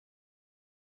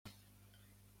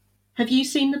Have you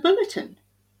seen the bulletin?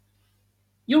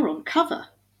 You're on cover.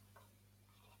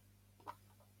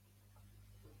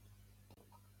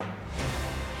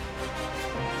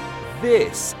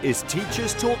 This is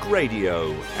Teachers Talk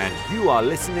Radio, and you are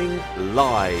listening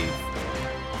live.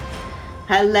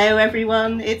 Hello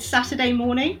everyone, it's Saturday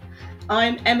morning.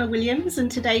 I'm Emma Williams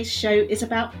and today's show is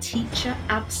about teacher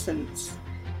absence.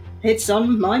 It's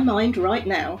on my mind right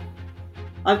now.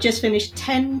 I've just finished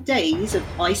 10 days of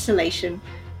isolation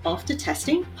after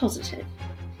testing positive.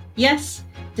 Yes,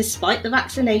 despite the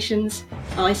vaccinations,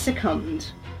 I succumbed.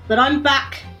 But I'm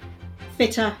back,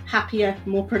 fitter, happier,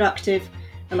 more productive,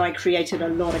 and I created a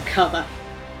lot of cover.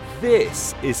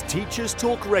 This is Teachers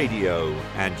Talk Radio,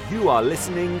 and you are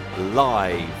listening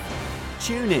live.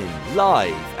 Tune in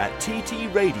live at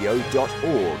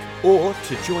ttradio.org, or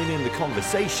to join in the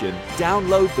conversation,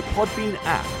 download the Podbean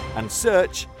app and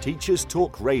search Teachers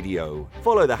Talk Radio.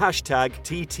 Follow the hashtag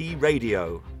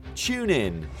TTRadio. Tune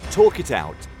in, talk it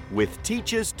out with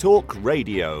Teachers Talk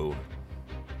Radio.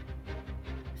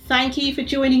 Thank you for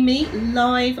joining me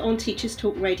live on Teachers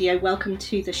Talk Radio. Welcome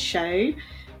to the show.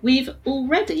 We've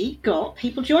already got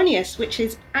people joining us, which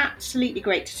is absolutely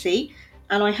great to see.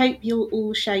 And I hope you'll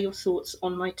all share your thoughts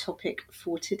on my topic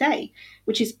for today,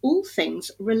 which is all things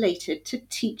related to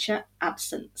teacher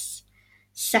absence.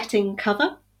 Setting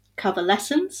cover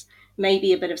lessons,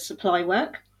 maybe a bit of supply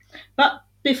work. But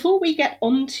before we get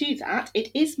on to that,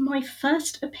 it is my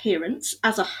first appearance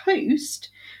as a host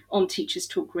on Teachers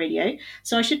Talk Radio,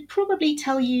 so I should probably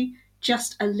tell you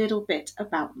just a little bit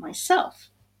about myself.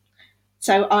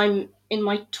 So I'm in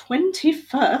my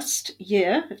 21st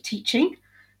year of teaching.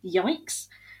 Yikes.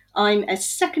 I'm a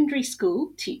secondary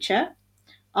school teacher.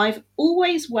 I've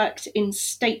always worked in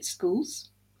state schools,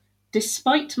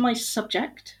 despite my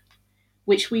subject,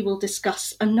 which we will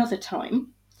discuss another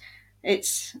time.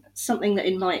 It's something that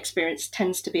in my experience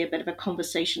tends to be a bit of a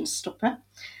conversation stopper.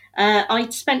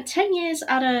 I'd spent 10 years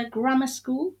at a grammar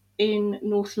school in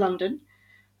North London,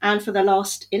 and for the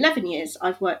last 11 years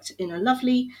I've worked in a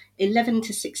lovely 11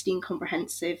 to 16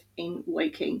 comprehensive in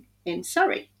Woking in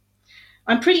Surrey.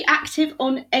 I'm pretty active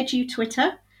on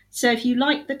EduTwitter, so if you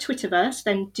like the Twitterverse,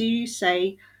 then do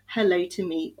say hello to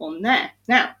me on there.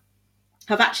 Now,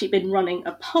 I've actually been running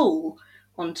a poll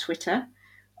on Twitter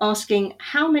asking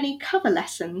how many cover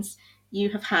lessons you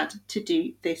have had to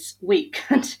do this week.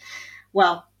 And,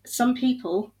 well, some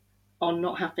people are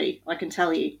not happy, I can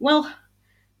tell you. Well,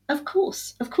 of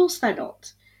course they're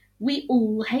not. We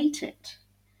all hate it.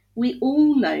 We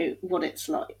all know what it's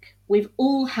like. We've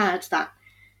all had that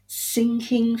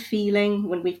sinking feeling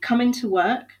when we've come into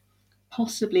work,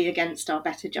 possibly against our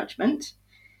better judgment,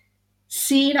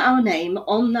 seen our name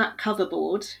on that cover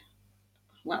board.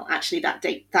 Well, actually, that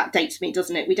dates me,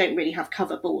 doesn't it? We don't really have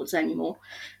cover boards anymore.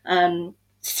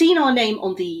 Seen our name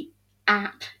on the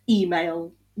app,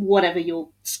 email, whatever your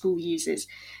school uses.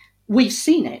 We've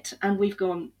seen it and we've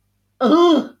gone,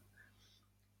 ugh.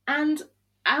 And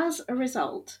as a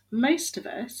result, most of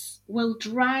us will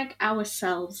drag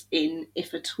ourselves in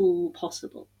if at all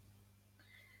possible.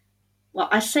 Well,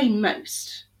 I say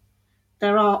most.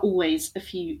 There are always a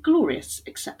few glorious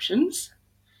exceptions.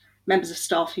 Members of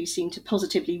staff who seem to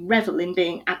positively revel in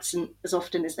being absent as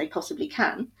often as they possibly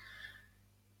can.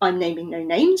 I'm naming no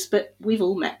names, but we've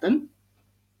all met them.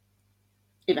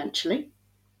 Eventually.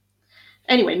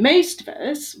 Anyway, most of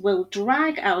us will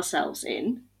drag ourselves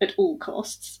in at all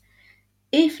costs,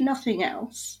 if nothing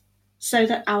else, so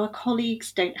that our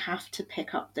colleagues don't have to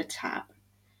pick up the tab.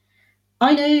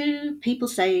 I know people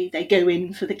say they go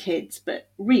in for the kids,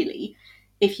 but really,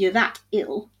 if you're that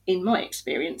ill, in my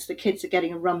experience, the kids are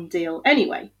getting a rum deal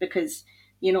anyway, because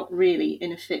you're not really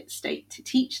in a fit state to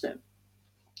teach them.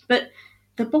 But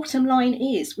the bottom line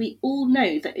is, we all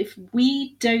know that if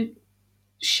we don't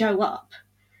show up,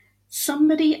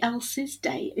 somebody else's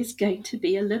day is going to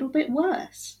be a little bit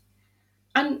worse.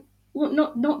 And well,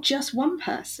 not just one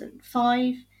person,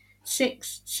 5,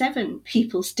 6, 7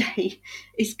 people's day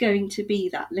is going to be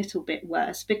that little bit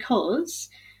worse, because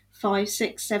 5,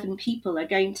 6, 7 people are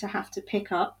going to have to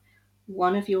pick up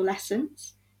one of your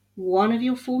lessons, one of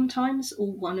your form times,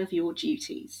 or one of your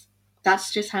duties.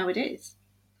 That's just how it is.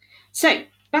 So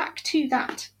back to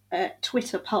that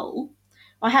Twitter poll.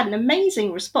 I had an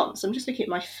amazing response. I'm just looking at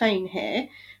my phone here.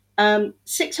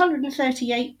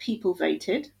 638 people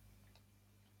voted,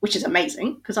 which is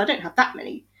amazing because I don't have that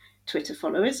many Twitter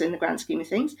followers in the grand scheme of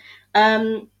things.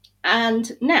 And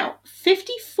now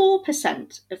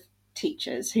 54% of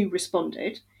teachers who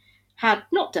responded had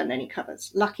not done any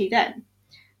covers. Lucky them.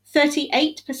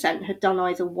 38% had done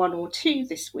either 1 or 2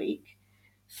 this week,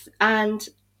 and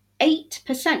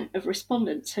 8% of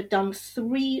respondents had done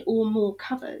 3 or more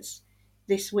covers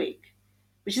this week,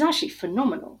 which is actually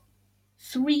phenomenal.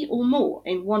 3 or more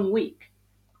in 1 week.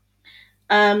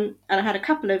 And I had a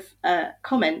couple of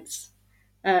comments.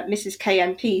 Mrs.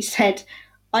 KMP said,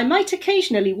 I might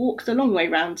occasionally walk the long way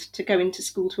round to go into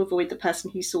school to avoid the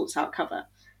person who sorts out cover.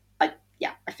 I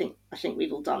think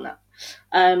we've all done that.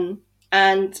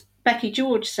 And Becky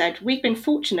George said, we've been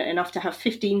fortunate enough to have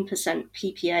 15%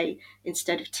 PPA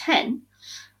instead of 10.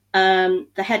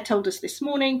 The head told us this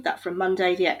morning that from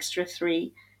Monday, the extra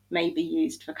 3 may be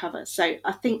used for cover. So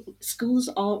I think schools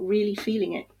are really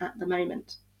feeling it at the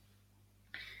moment.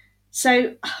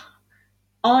 So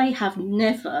I have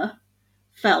never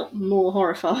felt more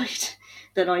horrified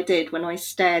than I did when I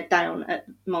stared down at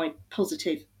my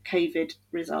positive COVID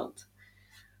result.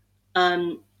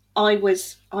 I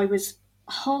was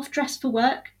half dressed for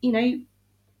work,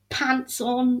 pants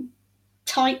on,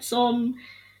 tights on,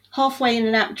 halfway in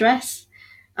and out dress.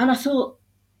 And I thought,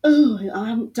 I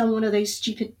haven't done one of those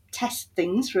stupid test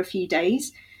things for a few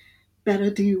days. Better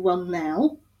do one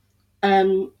now.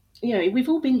 We've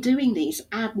all been doing these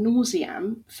ad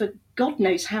nauseam for God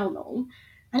knows how long.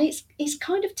 And it's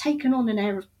kind of taken on an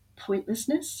air of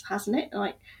pointlessness, hasn't it?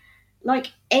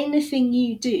 Like anything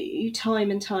you do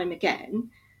time and time again,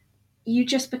 you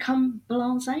just become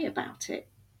blasé about it.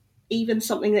 Even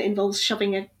something that involves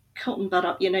shoving a cotton bud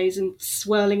up your nose and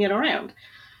swirling it around.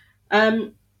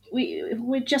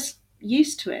 We're just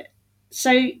used to it.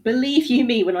 So believe you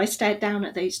me, when I stared down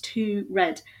at those 2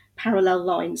 red parallel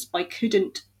lines, I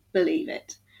couldn't believe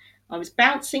it. I was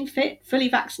bouncing fit, fully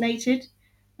vaccinated,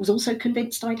 was also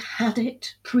convinced I'd had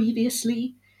it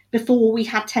previously, before we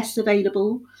had tests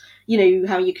available. You know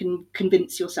how you can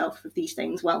convince yourself of these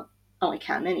things. Well, I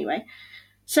can anyway.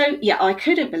 So yeah, I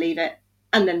couldn't believe it.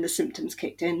 And then the symptoms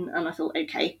kicked in and I thought,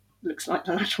 okay, looks like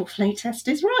the lateral flow test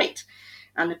is right.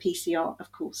 And the PCR,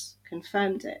 of course,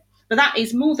 confirmed it. But that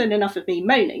is more than enough of me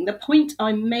moaning. The point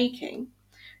I'm making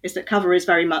is that cover is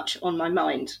very much on my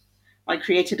mind. I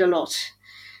created a lot.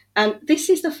 And this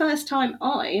is the first time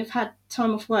I have had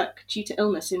time off work due to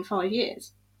illness in 5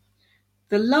 years.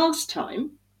 The last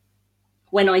time,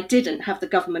 when I didn't have the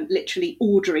government literally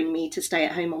ordering me to stay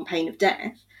at home on pain of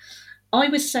death, I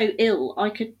was so ill I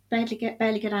could barely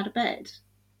get out of bed.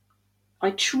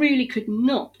 I truly could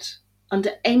not,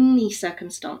 under any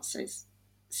circumstances,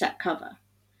 set cover.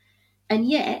 And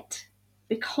yet,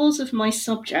 because of my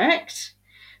subject,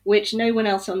 which no one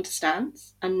else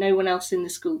understands and no one else in the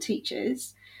school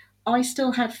teaches, I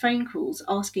still had phone calls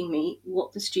asking me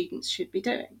what the students should be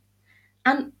doing.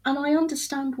 And I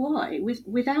understand why.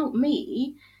 Without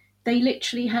me, they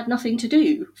literally had nothing to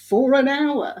do for an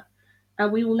hour.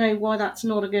 And we all know why that's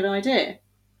not a good idea.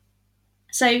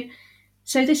 So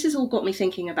this has all got me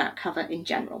thinking about cover in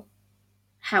general.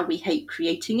 How we hate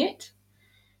creating it,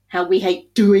 how we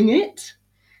hate doing it,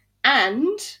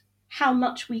 and how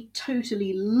much we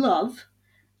totally love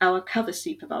our cover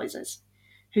supervisors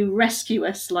who rescue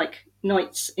us like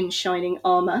knights in shining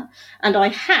armour. And I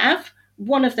have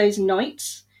one of those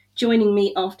knights joining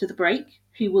me after the break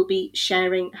who will be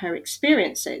sharing her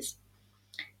experiences.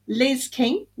 Liz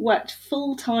King worked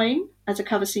full-time as a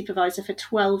cover supervisor for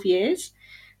 12 years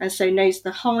and so knows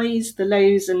the highs, the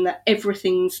lows and the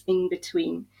everything's in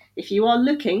between. If you are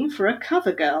looking for a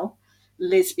cover girl,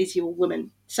 Liz is your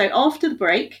woman. So after the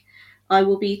break, I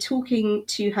will be talking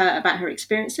to her about her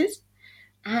experiences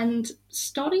and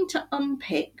starting to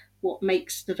unpick what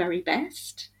makes the very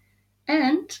best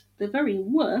and the very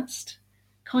worst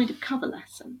kind of cover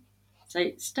lesson.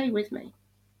 So stay with me.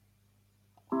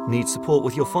 Need support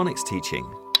with your phonics teaching?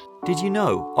 Did you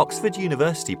know Oxford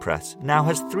University Press now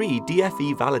has 3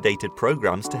 DFE validated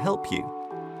programs to help you?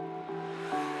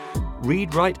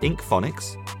 Read Write Inc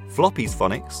Phonics, Floppy's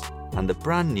Phonics, and the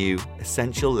brand new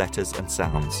Essential Letters and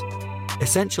Sounds.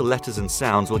 Essential Letters and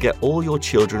Sounds will get all your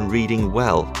children reading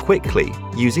well, quickly,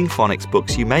 using phonics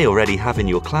books you may already have in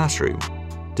your classroom.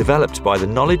 Developed by the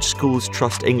Knowledge Schools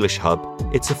Trust English Hub,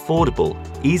 it's affordable,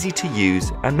 easy to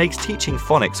use, and makes teaching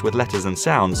phonics with letters and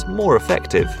sounds more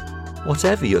effective.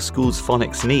 Whatever your school's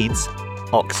phonics needs,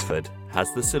 Oxford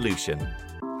has the solution.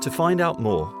 To find out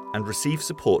more and receive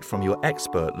support from your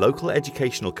expert local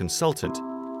educational consultant,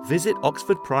 visit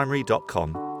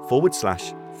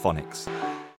oxfordprimary.com/phonics.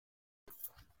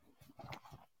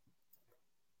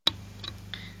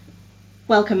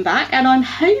 Welcome back, and I'm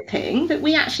hoping that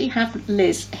we actually have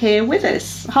Liz here with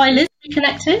us. Hi Liz, are you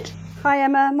connected? Hi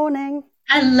Emma, morning.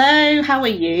 Hello, how are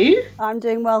you? I'm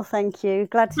doing well, thank you.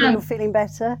 Glad to hear you're feeling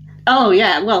better. Oh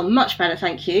yeah, well, much better,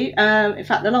 thank you. In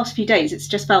fact, the last few days it's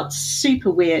just felt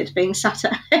super weird being sat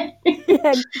at home.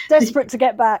 Yeah, desperate to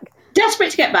get back.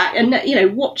 desperate to get back, and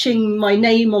watching my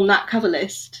name on that cover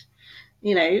list,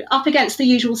 up against the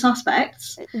usual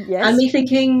suspects, Yes. and me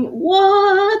thinking,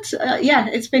 what? Yeah,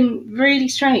 it's been really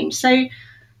strange. So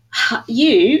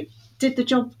you did the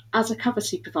job as a cover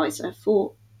supervisor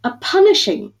for a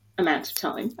punishing amount of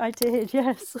time. I did,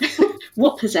 yes.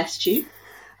 What possessed you?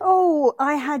 Oh,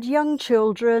 I had young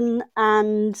children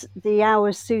and the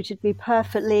hours suited me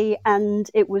perfectly, and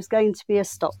it was going to be a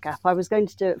stopgap. I was going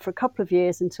to do it for a couple of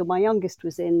years until my youngest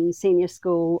was in senior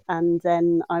school, and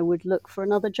then I would look for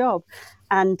another job.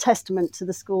 And testament to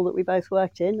the school that we both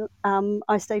worked in,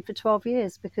 I stayed for 12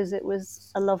 years because it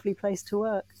was a lovely place to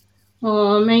work.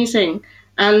 Oh, amazing.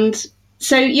 And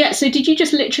so did you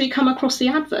just literally come across the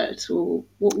advert, or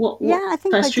what Yeah, I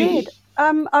think I first drew you? did.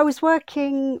 I was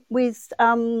working with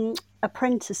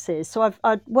apprentices, so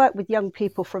I'd worked with young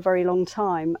people for a very long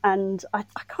time, and I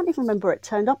can't even remember where it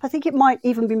turned up. I think it might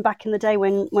even been back in the day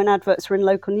when adverts were in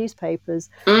local newspapers,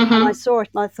 and I saw it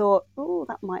and I thought, oh,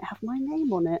 that might have my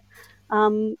name on it,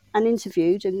 and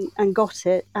interviewed and got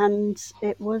it, and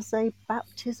it was a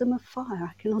baptism of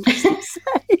fire, I can honestly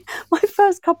say. My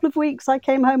first couple of weeks I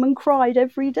came home and cried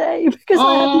every day because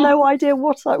I had no idea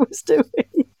what I was doing.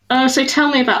 So tell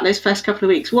me about those first couple of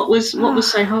weeks. What was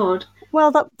so hard?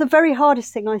 Well, the very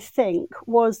hardest thing, I think,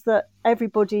 was that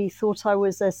everybody thought I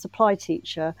was a supply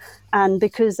teacher. And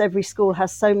because every school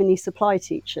has so many supply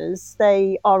teachers,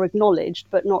 they are acknowledged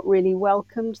but not really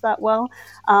welcomed that well.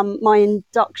 My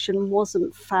induction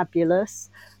wasn't fabulous.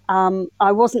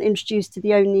 I wasn't introduced to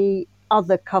the only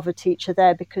other cover teacher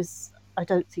there because I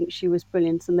don't think she was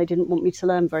brilliant and they didn't want me to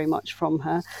learn very much from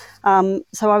her.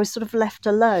 So I was sort of left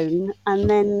alone. And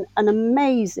then an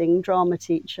amazing drama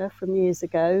teacher from years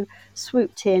ago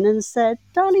swooped in and said,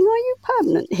 "Darling, are you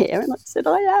permanent here?" And I said,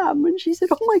 "I am." And she said,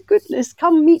 "Oh my goodness,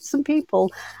 come meet some people."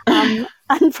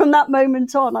 And from that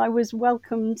moment on, I was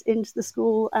welcomed into the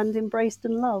school and embraced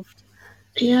and loved.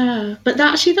 Yeah, but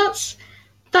that's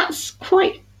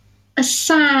quite a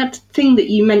sad thing that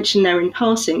you mentioned there in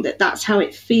passing, that's how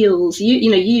it feels.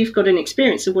 You've got an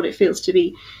experience of what it feels to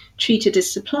be treated as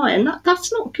supply, and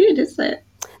that's not good, is it?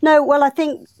 No, well, I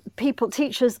think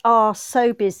teachers are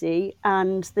so busy,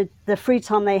 and the free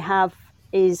time they have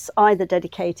is either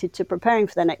dedicated to preparing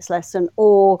for their next lesson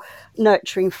or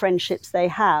nurturing friendships they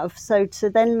have. So to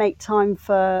then make time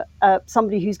for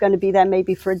somebody who's going to be there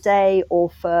maybe for a day or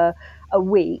for a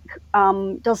week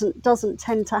doesn't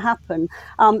tend to happen.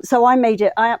 So I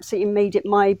absolutely made it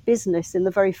my business in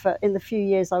the first few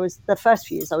years I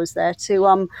was there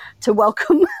to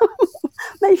welcome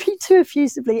maybe too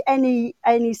effusively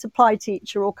any supply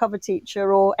teacher or cover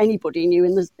teacher or anybody new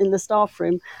in the staff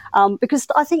room, because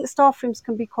I think staff rooms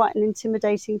can be quite an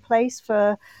intimidating place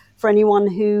for anyone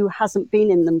who hasn't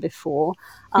been in them before.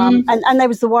 And there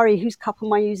was the worry, whose cup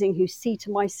am I using? Whose seat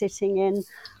am I sitting in?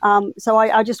 So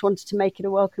I just wanted to make it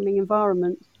a welcoming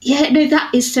environment. Yeah, no,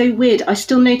 that is so weird. I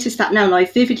still notice that now. And I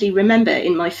vividly remember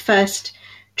in my first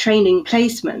training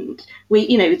placement,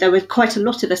 there were quite a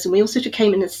lot of us, and we all sort of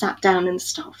came in and sat down in the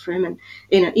staff room and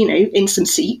in some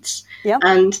seats. Yeah.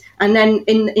 And then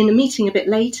in a meeting a bit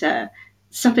later,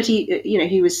 somebody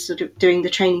who was sort of doing the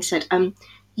training said,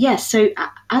 yes, so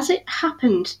as it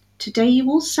happened today, you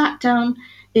all sat down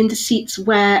in the seats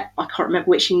where, I can't remember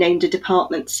which you named a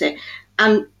department sit.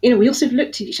 And, we all sort of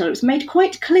looked at each other. It was made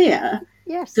quite clear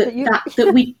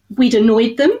that we'd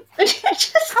annoyed them.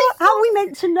 How are we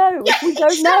meant to know if we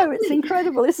don't know? It's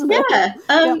incredible, isn't it?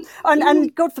 Yeah.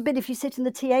 And God forbid if you sit in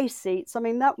the TA seats. I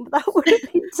mean, that would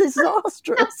have been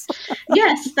disastrous.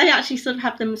 Yes, they actually sort of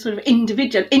have them sort of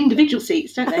individual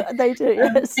seats, don't they? They do,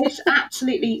 yes. It's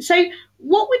absolutely. So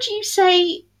what would you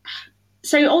say?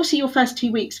 So obviously your first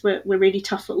 2 weeks were really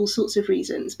tough for all sorts of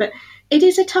reasons, but it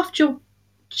is a tough job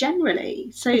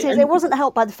generally. So it is. It wasn't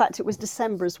helped by the fact it was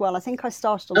December as well. I think I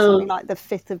started on something like the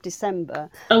 5th of December.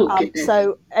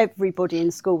 So everybody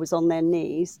in school was on their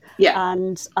knees. Yeah.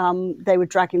 And they were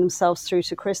dragging themselves through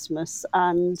to Christmas.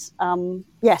 And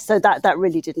so that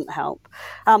really didn't help.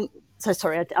 So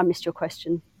sorry, I missed your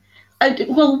question.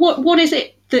 Well, what is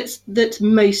it that's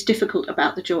most difficult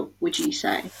about the job, would you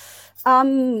say?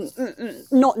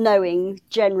 Not knowing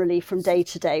generally from day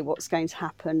to day what's going to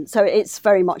happen. So it's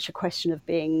very much a question of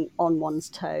being on one's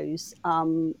toes.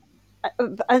 And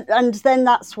then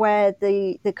that's where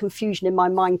the confusion in my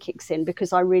mind kicks in,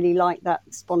 because I really like that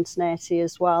spontaneity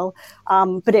as well.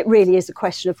 But it really is a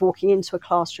question of walking into a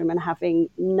classroom and having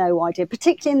no idea,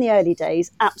 particularly in the early days,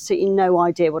 absolutely no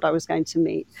idea what I was going to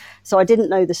meet. So I didn't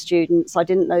know the students, I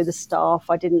didn't know the staff,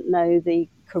 I didn't know the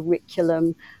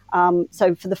curriculum.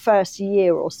 So for the first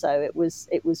year or so, it was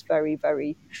very,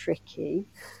 very tricky.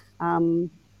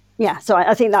 Yeah, so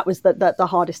I think that was the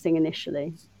hardest thing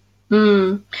initially.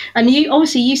 Mm. And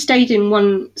you stayed in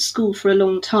one school for a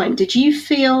long time. Did you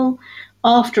feel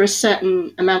after a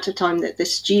certain amount of time that the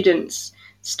students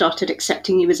started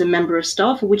accepting you as a member of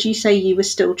staff, or would you say you were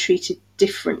still treated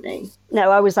differently? No,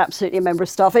 I was absolutely a member of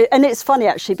staff. And it's funny,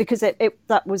 actually, because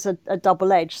that was a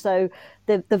double edge. So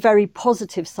the very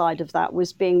positive side of that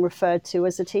was being referred to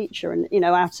as a teacher. And,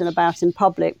 out and about in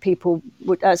public,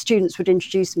 students would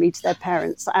introduce me to their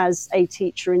parents as a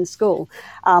teacher in school.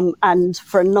 And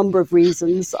for a number of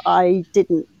reasons, I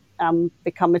didn't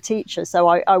become a teacher. So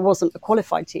I wasn't a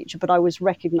qualified teacher, but I was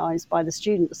recognised by the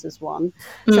students as one.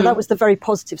 So that was the very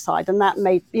positive side, and that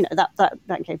made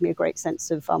that gave me a great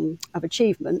sense of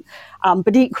achievement.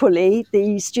 But equally,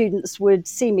 the students would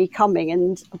see me coming,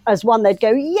 and as one, they'd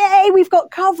go, "Yay, we've got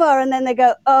cover!" And then they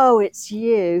go, "Oh, it's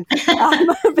you,"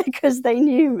 because they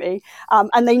knew me,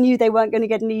 and they knew they weren't going to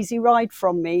get an easy ride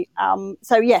from me.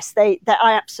 So yes, I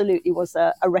absolutely was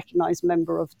a recognised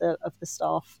member of the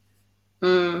staff.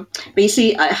 But you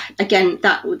see, again,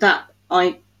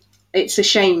 it's a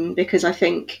shame, because I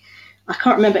can't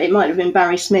remember, it might have been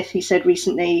Barry Smith who said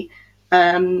recently,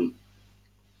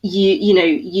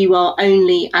 you are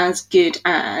only as good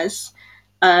as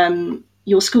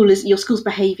your school's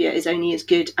behaviour is only as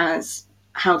good as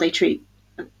how they treat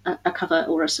a cover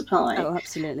or a supply. Oh,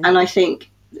 absolutely. And I think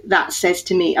that says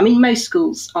to me, I mean, most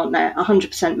schools aren't there,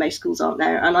 100% most schools aren't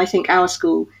there, and I think our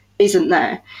school isn't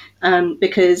there,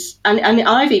 because and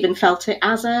I've even felt it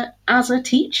as a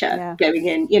teacher going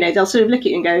in. They'll sort of look at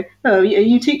you and go, "Oh, are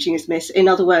you teaching us, miss?" In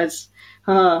other words,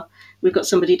 we've got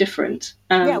somebody different.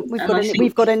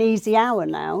 We've got an easy hour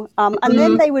now, and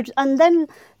then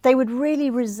they would really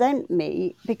resent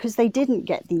me because they didn't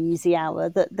get the easy hour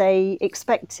that they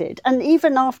expected. And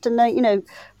even after,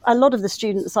 a lot of the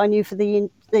students I knew for the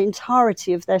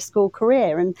entirety of their school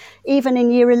career, and even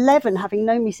in year 11, having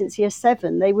known me since year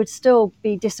 7, they would still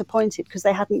be disappointed because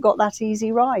they hadn't got that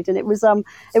easy ride. And it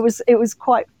was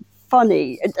quite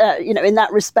funny, in that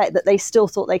respect, that they still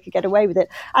thought they could get away with it.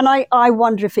 And I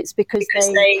wonder if it's because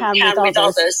they can with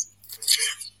others.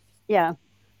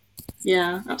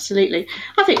 Yeah, absolutely.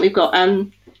 I think we've got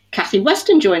Kathy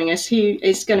Weston joining us, who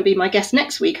is going to be my guest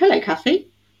next week. Hello, Kathy.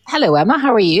 Hello, Emma.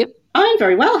 How are you? I'm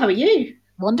very well. How are you?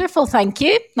 Wonderful, thank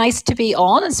you. Nice to be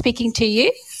on and speaking to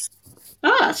you.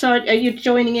 So are you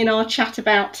joining in our chat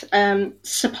about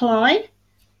supply?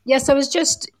 Yes,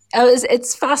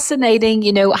 it's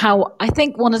fascinating, how I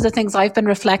think one of the things I've been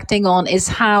reflecting on is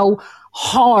how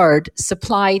hard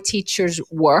supply teachers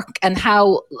work, and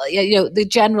how, the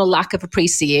general lack of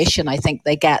appreciation I think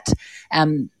they get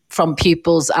from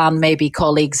pupils and maybe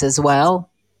colleagues as well.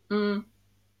 Mm.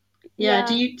 Yeah.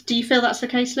 Do you feel that's the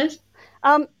case, Liz?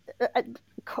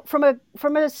 From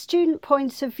a student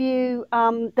point of view,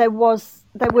 there was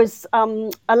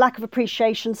a lack of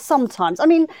appreciation sometimes. I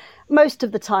mean, most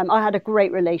of the time I had a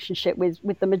great relationship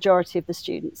with the majority of the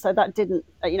students, so that didn't,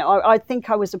 I think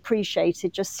I was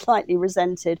appreciated, just slightly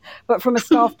resented. But from a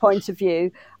staff point of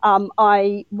view,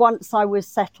 once I was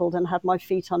settled and had my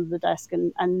feet under the desk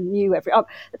and knew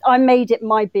I made it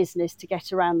my business to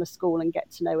get around the school and get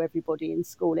to know everybody in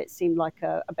school. It seemed like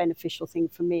a beneficial thing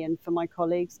for me and for my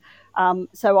colleagues.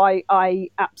 So I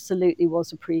absolutely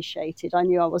was appreciated. I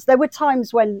knew I was. There were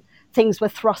times when things were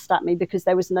thrust at me because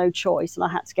there was no choice and I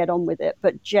had to get on with it.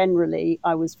 But generally,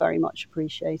 I was very much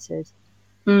appreciated.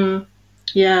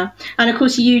 Yeah. And of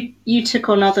course, you took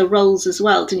on other roles as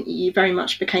well, didn't you? You very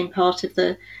much became part of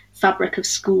the fabric of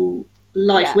school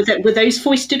life. Yeah. Were those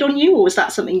foisted on you, or was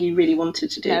that something you really wanted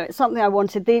to do? No, it's something I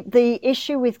wanted. The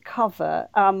issue with cover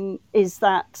is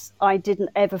that I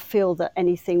didn't ever feel that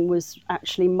anything was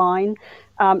actually mine.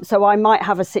 So I might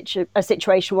have a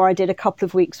situation where I did a couple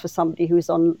of weeks for somebody who was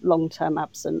on long-term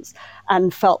absence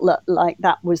and felt like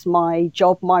that was my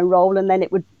job, my role, and then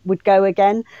it would go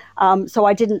again.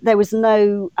 So there was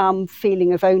no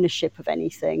feeling of ownership of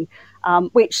anything,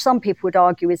 which some people would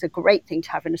argue is a great thing to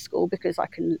have in a school because I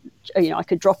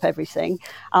could drop everything.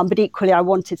 But equally, I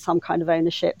wanted some kind of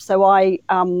ownership. So I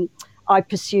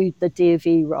pursued the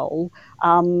DV role.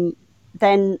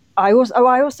 Then I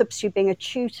also pursued being a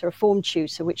tutor, a form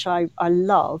tutor, which I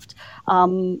loved.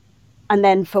 And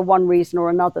then for one reason or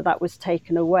another, that was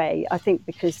taken away. I think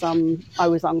because I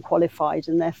was unqualified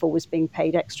and therefore was being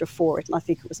paid extra for it. And I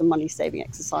think it was a money-saving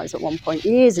exercise at one point,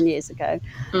 years and years ago.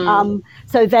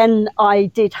 So then I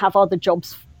did have other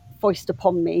jobs foisted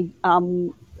upon me.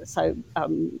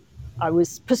 I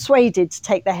was persuaded to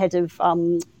take the head of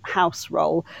house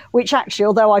role, which actually,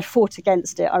 although I fought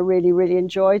against it, I really, really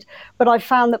enjoyed. But I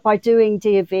found that by doing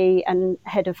DV and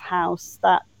head of house,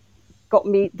 that got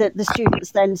me, that the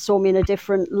students then saw me in a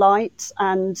different light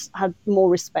and had more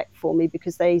respect for me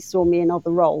because they saw me in other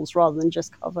roles rather than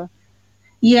just cover.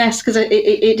 Yes, because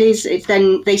it's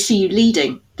then they see you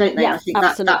leading, don't they? Yeah, I think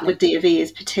absolutely. that with D&V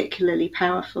is particularly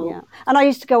powerful. Yeah. And I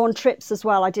used to go on trips as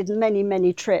well. I did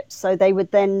many trips. So they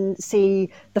would then see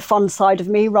the fun side of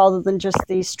me rather than just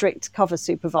the strict cover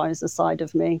supervisor side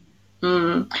of me.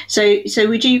 Mm. So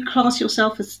would you class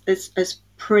yourself as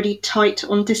pretty tight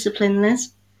on discipline,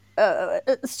 Liz?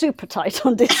 Super tight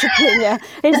on discipline. Yeah,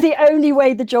 it's the only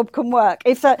way the job can work.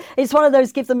 If it's one of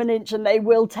those, give them an inch and they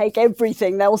will take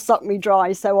everything, they'll suck me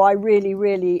dry. So I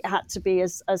really had to be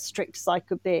as strict as I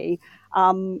could be,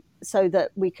 so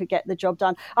that we could get the job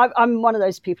done. I'm one of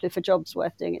those people, if a job's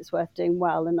worth doing, it's worth doing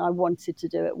well, and I wanted to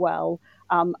do it well.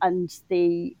 And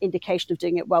the indication of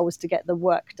doing it well was to get the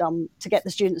work done, to get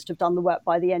the students to have done the work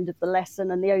by the end of the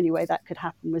lesson. And the only way that could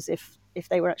happen was if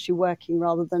they were actually working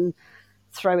rather than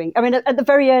throwing. I mean, at the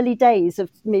very early days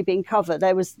of me being cover,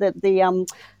 there was the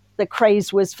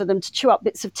craze was for them to chew up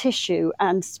bits of tissue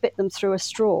and spit them through a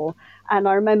straw. And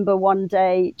I remember one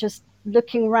day just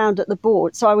looking around at the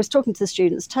board. So I was talking to the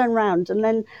students, turned around, and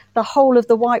then the whole of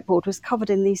the whiteboard was covered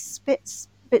in these bits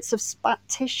of spat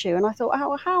tissue. And I thought,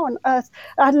 how on earth?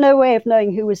 I had no way of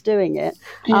knowing who was doing it.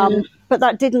 Yeah. But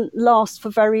that didn't last for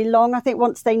very long. I think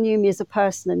once they knew me as a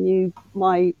person and knew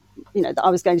that I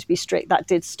was going to be strict, that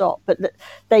did stop. But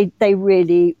they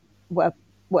really were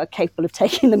capable of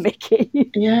taking the mickey.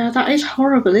 Yeah, that is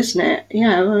horrible, isn't it?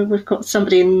 Yeah, well, we've got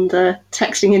somebody in the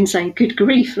texting in saying, "Good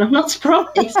grief," and I'm not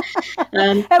surprised.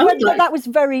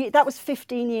 That was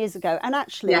 15 years ago, and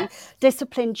actually, yes.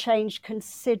 Discipline changed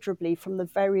considerably from the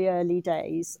very early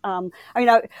days.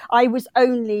 I was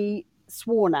only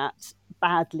sworn at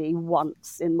badly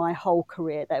once in my whole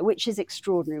career there, which is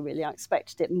extraordinary, really. I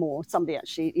expected it more. Somebody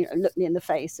actually, looked me in the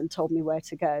face and told me where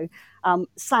to go.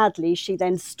 Sadly, she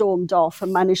then stormed off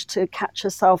and managed to catch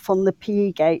herself on the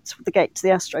PE gate, the gate to the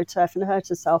AstroTurf, and hurt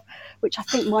herself, which I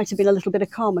think might have been a little bit of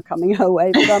karma coming her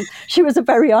way. But she was a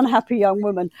very unhappy young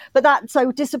woman. But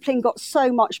so discipline got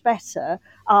so much better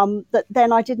that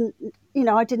then I didn't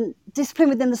discipline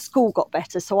within the school got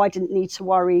better, so I didn't need to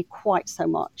worry quite so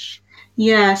much.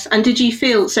 Yes. And did you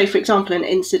feel, so for example, an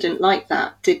incident like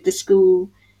that, did the school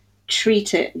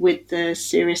treat it with the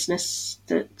seriousness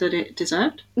that it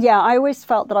deserved? Yeah, I always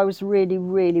felt that I was really,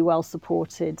 really well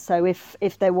supported. So if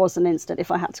there was an incident,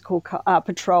 if I had to call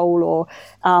patrol, or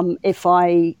if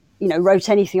I wrote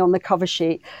anything on the cover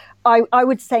sheet, I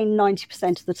would say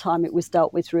 90% of the time it was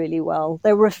dealt with really well.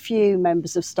 There were a few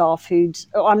members of staff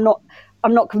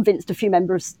I'm not convinced a few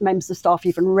members of staff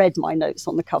even read my notes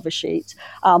on the cover sheet,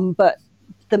 but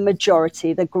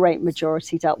the great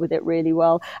majority dealt with it really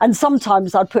well. And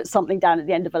sometimes I'd put something down at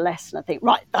the end of a lesson and think,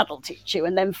 right, that'll teach you,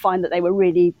 and then find that they were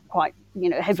really quite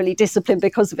heavily disciplined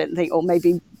because of it, and think, oh,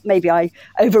 maybe I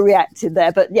overreacted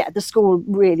there. But yeah, the school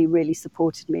really, really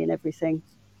supported me in everything.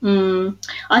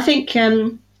 I think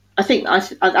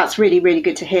that's really, really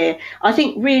good to hear. I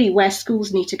think really where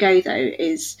schools need to go though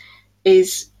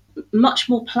is much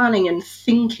more planning and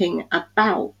thinking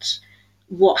about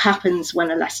what happens when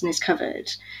a lesson is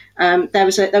covered. There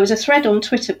was a thread on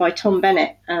Twitter by Tom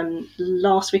Bennett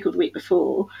last week or the week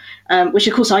before, which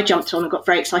of course I jumped on and got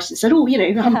very excited and said, "Oh,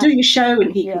 I'm doing a show,"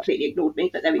 and he completely ignored me.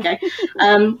 But there we go.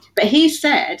 But he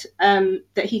said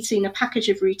that he'd seen a package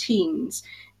of routines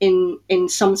in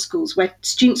some schools where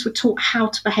students were taught how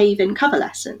to behave in cover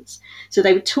lessons. So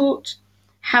they were taught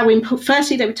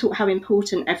firstly they were taught how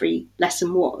important every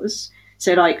lesson was.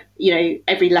 So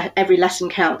every lesson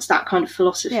counts, that kind of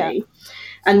philosophy. Yeah.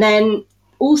 And then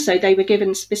also they were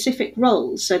given specific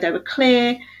roles. So there were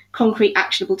clear, concrete,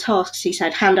 actionable tasks. He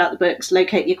said, hand out the books,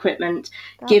 locate the equipment,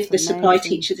 give the supply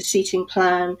teacher the seating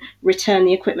plan, return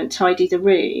the equipment, tidy the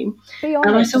room. Be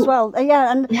honest as well.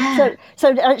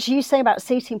 So actually you saying about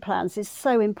seating plans is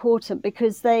so important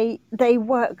because they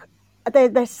work.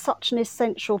 They're such an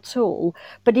essential tool,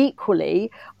 but equally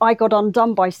I got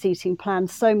undone by seating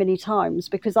plans so many times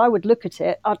because I would look at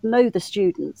it, I'd know the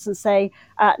students and say,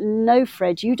 no,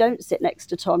 Fred, you don't sit next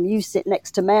to Tom, you sit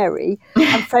next to Mary.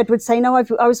 And Fred would say, no,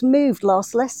 I was moved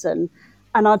last lesson.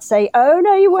 And I'd say, oh,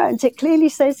 no, you weren't. It clearly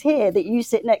says here that you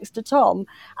sit next to Tom.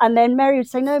 And then Mary would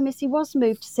say, no, Missy was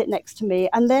moved to sit next to me.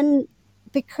 And then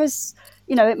because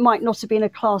it might not have been a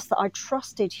class that I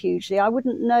trusted hugely, I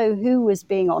wouldn't know who was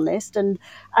being honest, and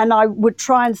I would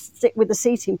try and stick with the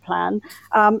seating plan.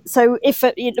 So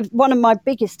one of my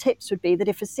biggest tips would be that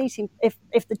if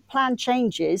the plan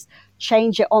changes,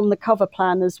 change it on the cover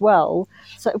plan as well.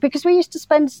 So because we used to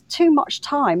spend too much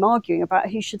time arguing about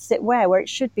who should sit where it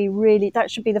should be that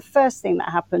should be the first thing that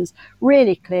happens.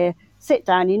 Really clear, sit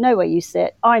down, you know where you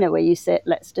sit, I know where you sit,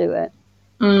 let's do it.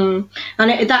 And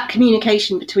that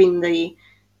communication between the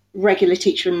regular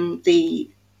teacher and the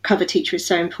cover teacher is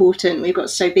so important. We've got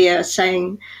Sobia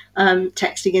saying,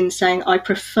 texting in saying, I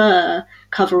prefer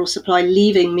cover or supply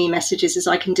leaving me messages as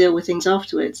I can deal with things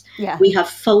afterwards. Yeah. We have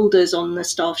folders on the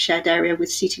staff shared area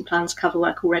with seating plans, cover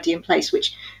work already in place,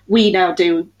 which we now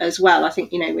do as well. I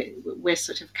think, we're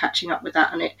sort of catching up with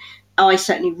that, and I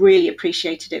certainly really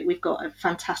appreciated it. We've got a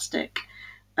fantastic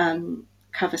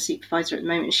cover supervisor at the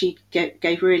moment. She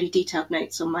gave really detailed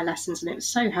notes on my lessons, and it was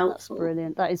so helpful. That's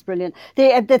brilliant. That is brilliant.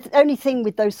 The only thing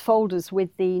with those folders with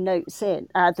the notes in,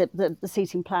 the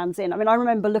seating plans in, I mean, I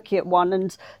remember looking at one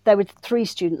and there were 3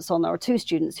 students on there, or 2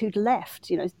 students who'd left,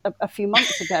 a few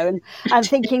months ago, and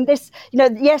thinking this,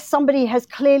 yes, somebody has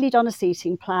clearly done a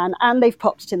seating plan and they've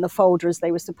popped it in the folder as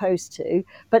they were supposed to,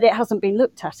 but it hasn't been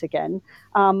looked at again.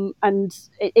 And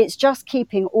it's just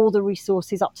keeping all the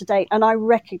resources up to date. And I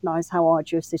recognise how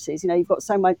arduous it is. You've got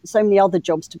so many other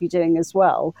jobs to be doing as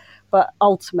well. But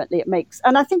ultimately,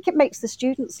 I think it makes the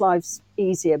students' lives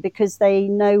easier because they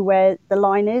know where the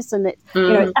line is, and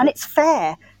and it's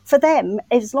fair for them.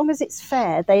 As long as it's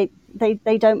fair, they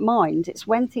don't mind. It's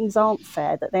when things aren't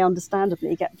fair that they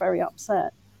understandably get very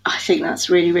upset. I think that's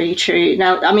really, really true.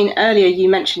 Now, I mean, earlier you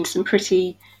mentioned some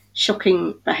pretty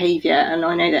shocking behaviour, and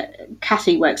I know that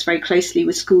Kathy works very closely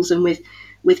with schools and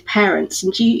with parents.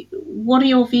 And what are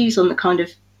your views on the kind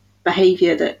of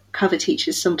behaviour that cover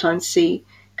teachers sometimes see,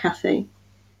 Kathy?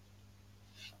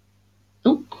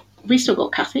 Oh, we still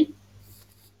got Kathy.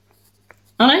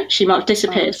 Oh no, she might have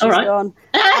disappeared. All right. Gone.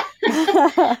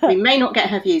 We may not get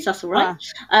her views, that's all right.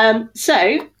 But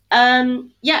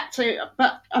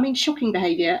I mean, shocking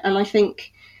behaviour, and I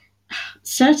think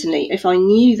certainly if I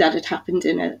knew that had happened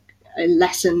in a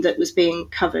lesson that was being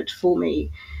covered for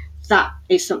me, that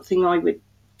is something I would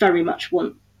very much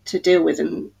want to deal with,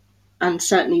 and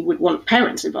certainly would want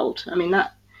parents involved. I mean,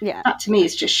 that to me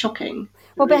is just shocking.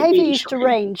 Well, really, behaviour really used shocking. to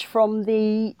range from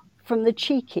the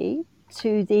cheeky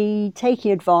to the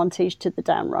taking advantage to the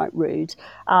downright rude,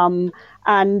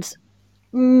 and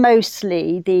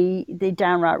mostly the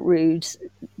downright rude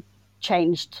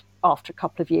changed after a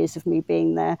couple of years of me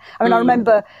being there. I mean, I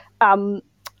remember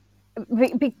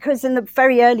because in the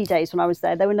very early days when I was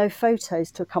there were no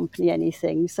photos to accompany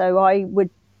anything, so I would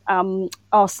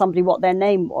ask somebody what their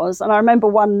name was, and I remember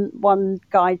one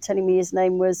guy telling me his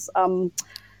name was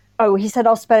he said,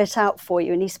 I'll spell it out for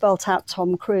you, and he spelled out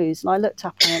Tom Cruise, and I looked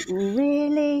up and I went,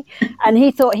 really? And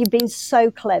he thought he'd been so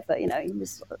clever.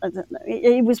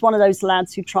 He was one of those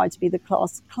lads who tried to be the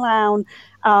class clown,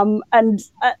 and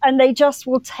they just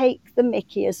will take the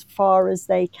mickey as far as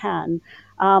they can.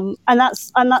 And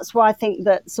that's why I think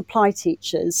that supply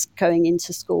teachers going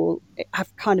into school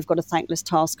have kind of got a thankless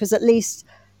task, because at least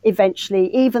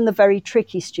eventually, even the very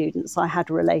tricky students I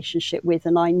had a relationship with,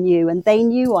 and I knew, and they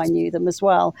knew I knew them as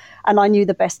well, and I knew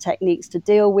the best techniques to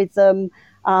deal with them.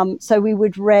 So we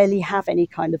would rarely have any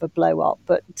kind of a blow up.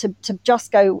 But to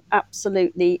just go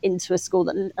absolutely into a school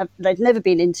that they'd never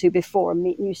been into before and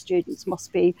meet new students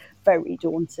must be very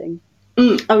daunting.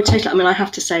 Oh, totally. I mean, I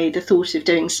have to say, the thought of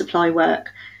doing supply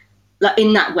work like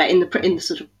in that way, in the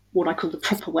sort of what I call the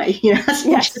proper way,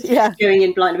 going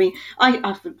in blind. I mean,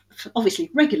 I've obviously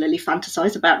regularly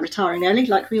fantasise about retiring early,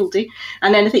 like we all do.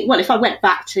 And then I think, well, if I went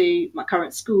back to my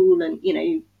current school and,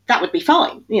 that would be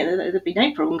fine. There'd be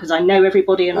no problem because I know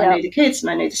everybody and I know the kids and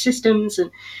I know the systems.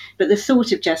 But the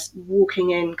thought of just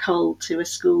walking in cold to a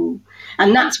school,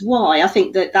 and that's why I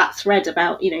think that thread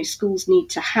about, schools need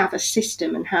to have a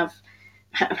system and have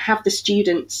the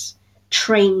students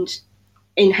trained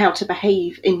in how to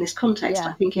behave in this context,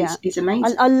 I think is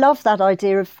amazing. I love that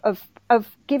idea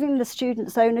of giving the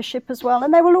students ownership as well.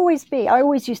 And there will always be, I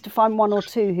always used to find one or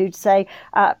two who'd say,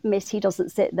 Miss, he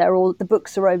doesn't sit there, or the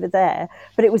books are over there.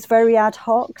 But it was very ad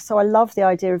hoc. So I love the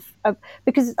idea of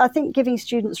because I think giving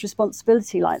students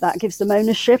responsibility like that gives them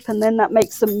ownership, and then that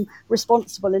makes them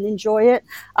responsible and enjoy it.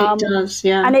 It does,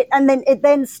 yeah. And then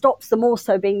it stops them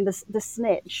also being the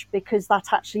snitch, because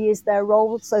that actually is their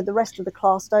role. So the rest of the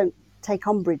class don't take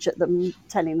umbrage at them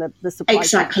telling the supply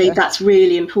exactly teacher. That's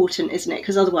really important, isn't it?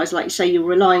 Because otherwise, like you say, you're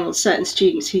relying on certain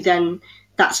students who then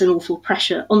that's an awful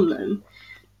pressure on them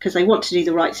because they want to do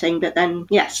the right thing, but then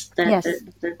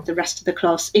the rest of the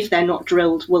class, if they're not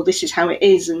drilled, well, this is how it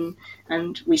is, and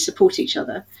and we support each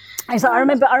other.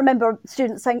 Exactly. I remember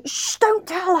students saying, "Shh, don't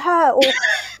tell her," or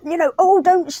 "Oh,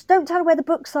 don't tell her where the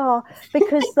books are,"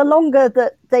 because the longer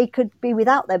that they could be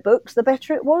without their books, the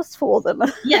better it was for them.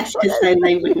 Yes, because then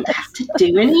they wouldn't have to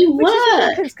do any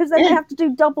work. Because then they have to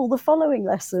do double the following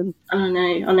lesson. I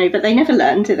know, but they never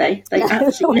learn, do they? They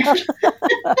absolutely never.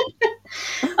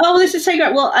 Oh, this is so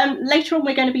great. Well, later on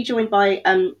we're going to be joined by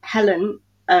Helen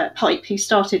Pipe, who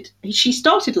started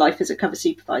life as a cover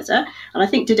supervisor, and I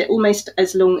think did it almost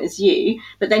as long as you,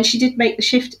 but then she did make the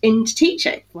shift into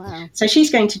teaching. Wow. So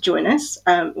she's going to join us,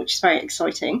 which is very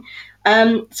exciting.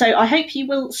 So I hope you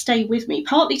will stay with me,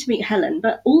 partly to meet Helen,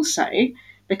 but also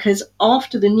because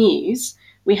after the news,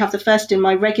 we have the first in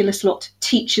my regular slot,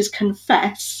 Teachers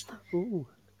Confess. Ooh.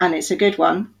 And it's a good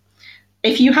one.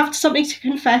 If you have something to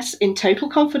confess in total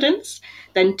confidence,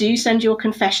 then do send your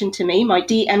confession to me. My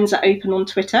DMs are open on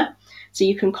Twitter, so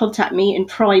you can contact me in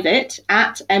private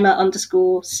at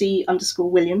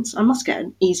Emma_C_Williams. I must get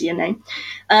an easier name.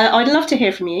 I'd love to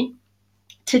hear from you.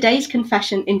 Today's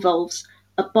confession involves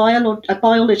a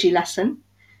biology lesson,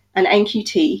 an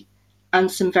NQT,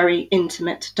 and some very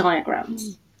intimate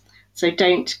diagrams. So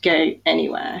don't go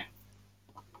anywhere.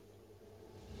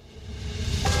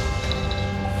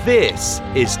 This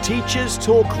is Teachers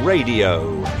Talk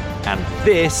Radio, and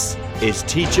this is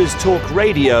Teachers Talk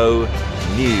Radio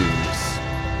News.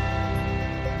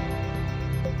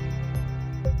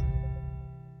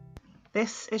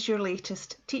 This is your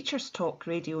latest Teachers Talk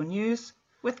Radio News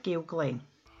with Gail Glenn.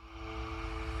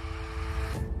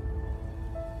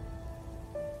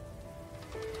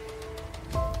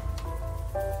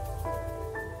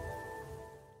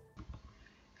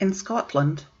 In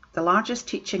Scotland, the largest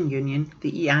teaching union,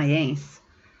 the EIS,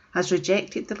 has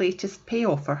rejected the latest pay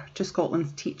offer to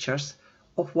Scotland's teachers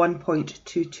of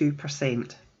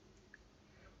 1.22%.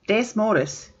 Des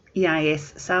Morris,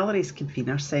 EIS salaries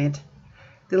convener, said,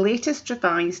 "The latest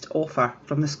revised offer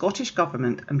from the Scottish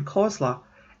Government and COSLA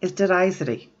is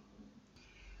derisory.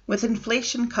 With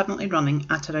inflation currently running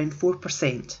at around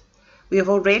 4%, we have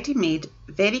already made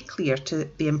very clear to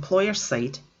the employer's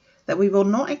side that we will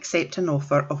not accept an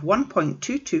offer of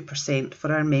 1.22%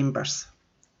 for our members."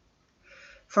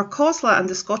 For COSLA and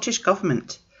the Scottish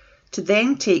Government to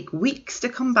then take weeks to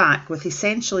come back with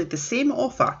essentially the same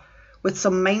offer with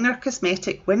some minor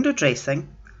cosmetic window dressing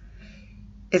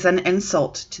is an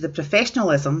insult to the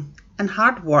professionalism and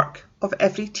hard work of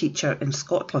every teacher in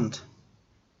Scotland.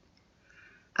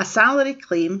 A salary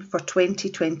claim for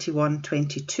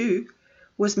 2021-22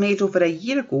 was made over a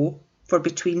year ago for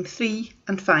between 3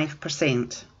 and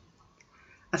 5%.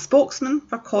 A spokesman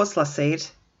for COSLA said,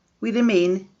 "We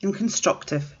remain in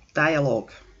constructive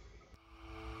dialogue."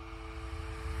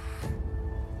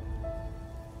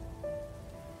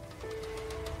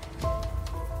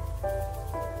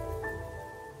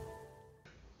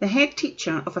 The head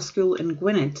teacher of a school in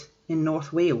Gwynedd in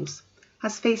North Wales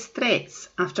has faced threats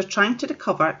after trying to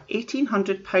recover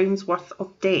 £1,800 worth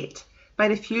of debt by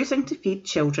refusing to feed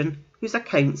children whose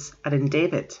accounts are in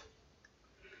debit.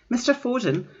 Mr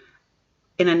Foden,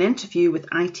 in an interview with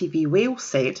ITV Wales,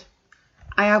 said,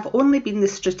 "I have only been the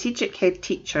strategic head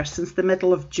teacher since the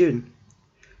middle of June,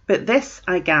 but this,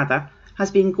 I gather, has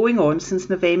been going on since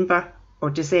November or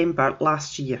December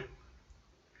last year.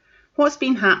 What's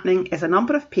been happening is a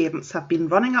number of parents have been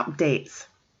running up debts.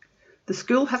 The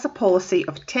school has a policy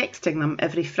of texting them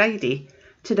every Friday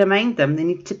to remind them they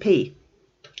need to pay.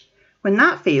 When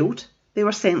that failed, they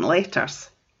were sent letters.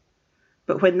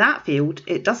 But when that failed,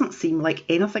 it doesn't seem like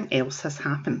anything else has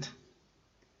happened."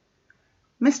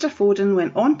 Mr Foden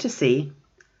went on to say,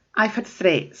 "I've had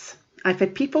threats. I've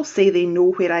had people say they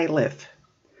know where I live.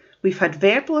 We've had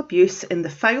verbal abuse in the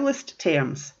foulest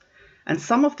terms, and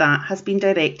some of that has been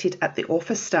directed at the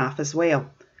office staff as well,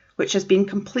 which has been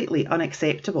completely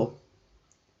unacceptable."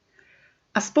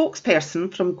 A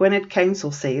spokesperson from Gwynedd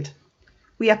Council said,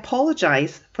 "We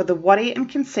apologise for the worry and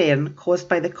concern caused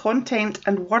by the content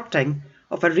and wording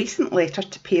of a recent letter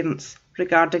to parents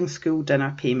regarding school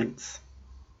dinner payments."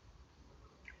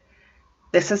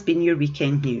 This has been your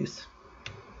weekend news.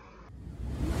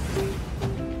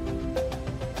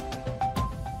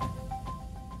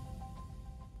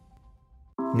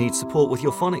 Need support with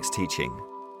your phonics teaching?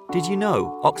 Did you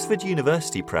know Oxford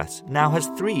University Press now has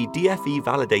 3 DFE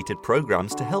validated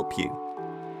programs to help you?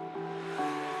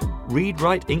 Read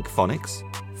Write Inc Phonics,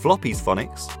 Floppy's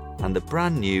Phonics, and the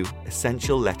brand new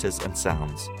Essential Letters and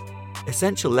Sounds.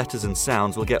 Essential Letters and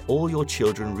Sounds will get all your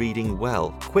children reading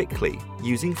well, quickly,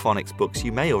 using phonics books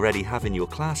you may already have in your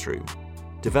classroom.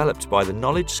 Developed by the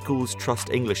Knowledge Schools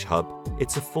Trust English Hub,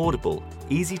 it's affordable,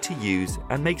 easy to use,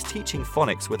 and makes teaching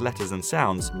phonics with letters and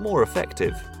sounds more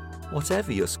effective.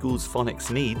 Whatever your school's phonics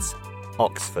needs,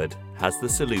 Oxford has the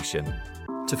solution.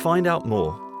 To find out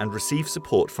more and receive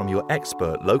support from your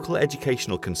expert local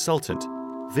educational consultant,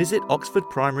 visit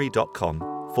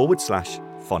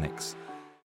oxfordprimary.com/phonics.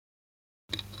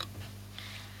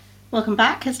 Welcome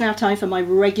back. It's now time for my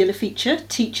regular feature,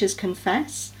 Teachers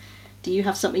Confess. Do you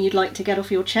have something you'd like to get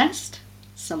off your chest?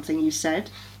 Something you said?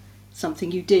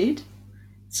 Something you did?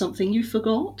 Something you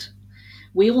forgot?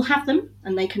 We all have them,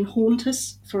 and they can haunt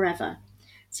us forever.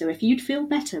 So if you'd feel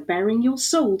better bearing your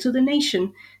soul to the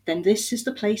nation, then this is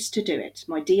the place to do it.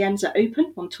 My DMs are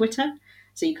open on Twitter,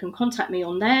 so you can contact me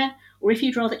on there, or if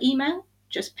you'd rather email,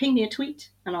 just ping me a tweet,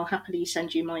 and I'll happily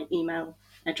send you my email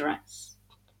address.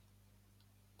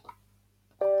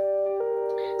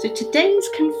 So today's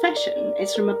confession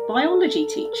is from a biology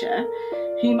teacher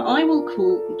whom I will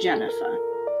call Jennifer.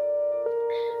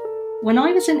 When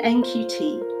I was in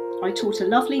NQT, I taught a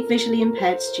lovely visually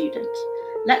impaired student.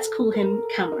 Let's call him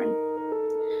Cameron.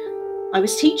 I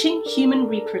was teaching human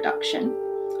reproduction,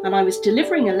 and I was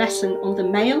delivering a lesson on the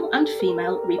male and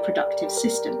female reproductive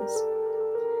systems.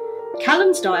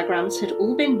 Callum's diagrams had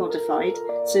all been modified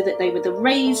so that they were the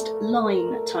raised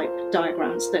line type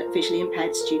diagrams that visually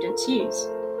impaired students use.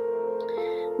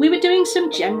 We were doing some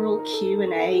general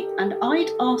Q&A, and I'd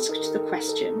asked the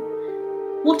question,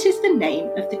 what is the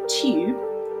name of the tube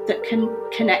that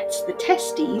connects the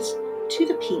testes to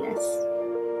the penis?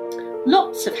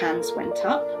 Lots of hands went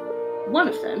up. One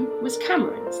of them was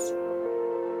Cameron's.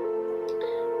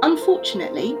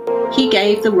 Unfortunately, he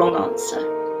gave the wrong answer.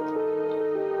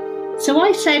 So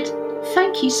I said,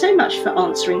 thank you so much for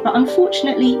answering, but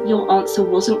unfortunately your answer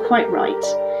wasn't quite right.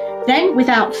 Then,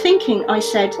 without thinking, I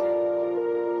said,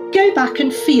 go back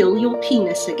and feel your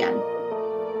penis again.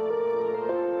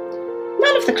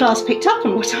 None of the class picked up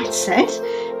on what I'd said,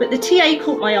 but the TA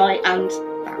caught my eye and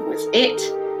that was it.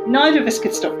 Neither of us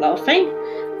could stop laughing.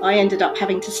 I ended up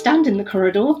having to stand in the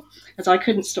corridor as I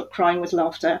couldn't stop crying with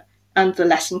laughter, and the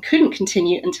lesson couldn't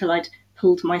continue until I'd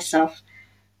pulled myself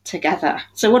together.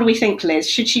 So what do we think, Liz?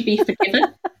 Should she be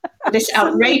forgiven for this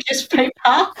outrageous faux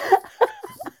pas?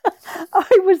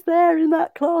 I was there in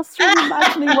that classroom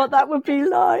imagining what that would be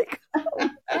like. Oh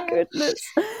my goodness.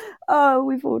 Oh,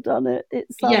 we've all done it.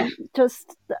 It's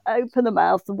just open the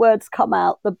mouth, the words come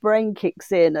out, the brain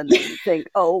kicks in, and then you think,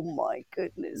 oh my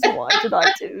goodness, why did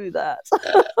I do that?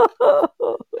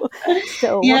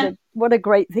 Still, what a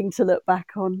great thing to look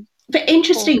back on. But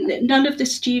interesting that none of the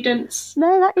students.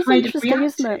 No, that is interesting,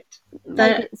 isn't it?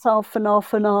 Maybe it's our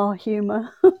FNAR humour.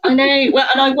 I know. Well,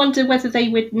 and I wonder whether they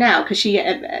would now, because she was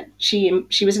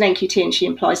an NQT and she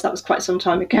implies that was quite some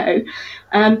time ago.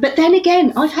 But then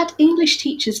again, I've had English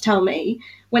teachers tell me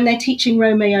when they're teaching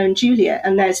Romeo and Juliet,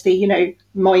 and there's the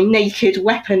my naked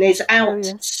weapon is out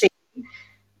scene,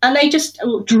 and they just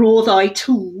draw thy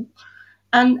tool,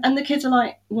 and the kids are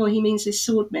like, well, he means his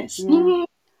sword, miss. Yeah.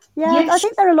 Yeah, yes, I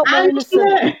think they're a lot more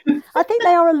innocent. I think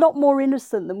they are a lot more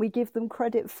innocent than we give them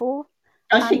credit for.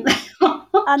 I think they are.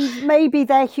 And maybe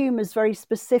their humour is very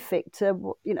specific to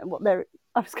what they're.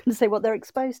 I was going to say what they're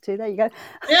exposed to. There you go.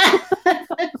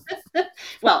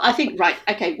 Well, I think right.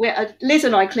 Okay, Liz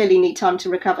and I clearly need time to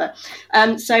recover.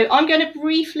 So I'm going to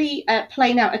briefly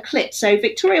play now a clip. So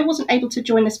Victoria wasn't able to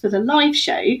join us for the live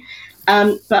show.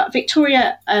 But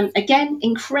Victoria, again,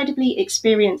 incredibly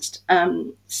experienced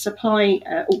supply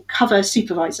or cover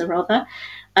supervisor, rather,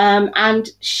 and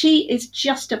she is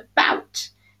just about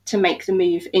to make the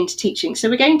move into teaching. So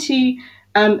we're going to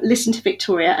listen to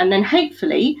Victoria, and then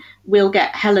hopefully we'll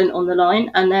get Helen on the line,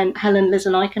 and then Helen, Liz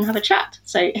and I can have a chat.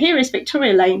 So here is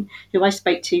Victoria Lane, who I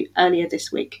spoke to earlier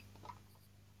this week.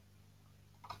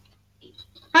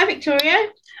 Hi,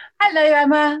 Victoria. Hello,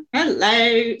 Emma.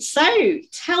 Hello. So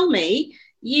tell me,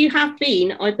 you have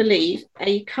been, I believe,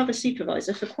 a cover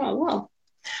supervisor for quite a while.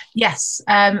 Yes,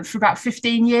 for about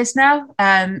 15 years now.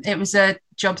 It was a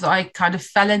job that I kind of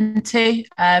fell into.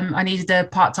 I needed a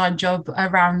part-time job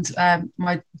around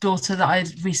my daughter that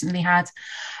I'd recently had.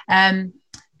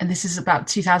 And this is about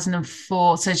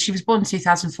 2004. So she was born in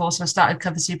 2004, so I started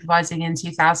cover supervising in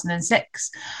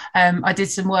 2006. I did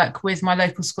some work with my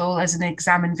local school as an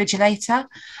exam invigilator,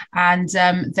 and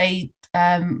they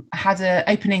had an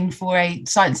opening for a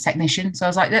science technician. So I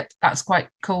was like, yep, that's quite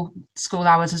cool, school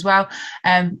hours as well.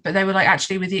 But they were like,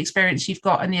 actually, with the experience you've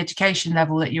got and the education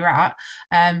level that you're at,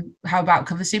 how about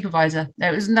cover supervisor?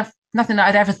 It was nothing that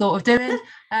I'd ever thought of doing.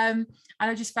 And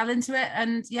I just fell into it.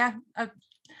 And yeah,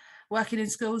 working in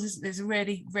schools is a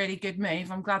really, really good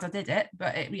move. I'm glad I did it,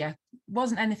 but it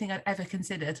wasn't anything I'd ever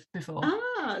considered before.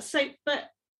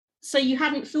 So you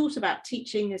hadn't thought about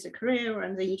teaching as a career, or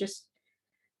anything? You just...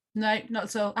 No, not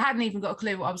at all. I hadn't even got a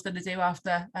clue what I was going to do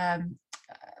after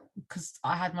because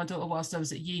I had my daughter whilst I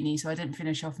was at uni, so I didn't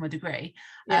finish off my degree.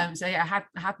 Yeah. So yeah,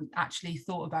 I hadn't actually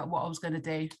thought about what I was going to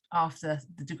do after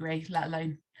the degree, let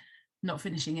alone not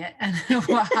finishing it, and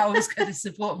how I was going to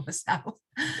support myself.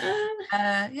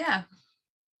 Yeah.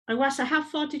 Oh, wow. So how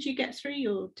far did you get through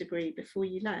your degree before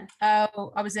you left? I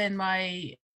was in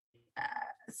my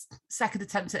second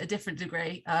attempt at a different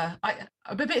degree. I'm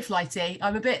a bit flighty.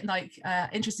 I'm a bit like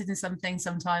interested in something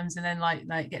sometimes, and then like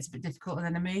it gets a bit difficult, and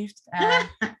then I moved.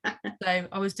 So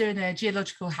I was doing a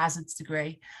geological hazards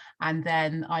degree, and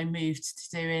then I moved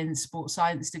to doing sports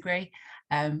science degree,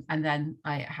 and then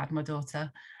I had my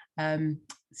daughter.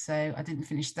 So I didn't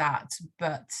finish that,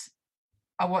 but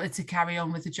I wanted to carry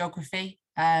on with the geography.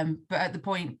 But at the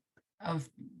point of,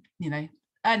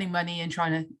 earning money and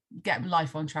trying to get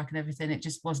life on track and everything, it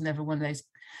just was never one of those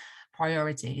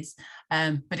priorities.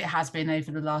 But it has been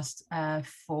over the last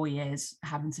 4 years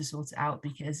having to sort it out,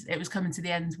 because it was coming to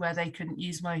the end where they couldn't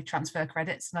use my transfer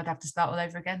credits and I'd have to start all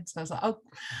over again. So I was like, oh,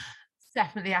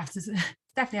 definitely have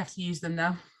to use them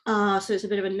now. So it's a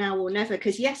bit of a now or never,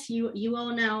 because yes, you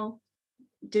are now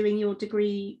doing your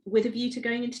degree with a view to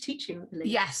going into teaching, I believe.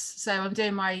 Yes, so I'm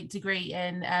doing my degree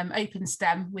in Open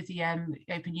STEM with the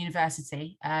Open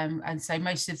University, and so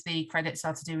most of the credits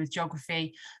are to do with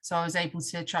geography, so I was able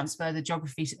to transfer the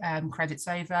geography credits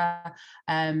over,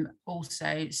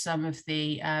 also some of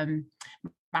the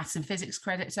maths and physics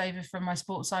credits over from my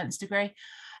sports science degree.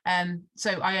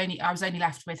 So I was only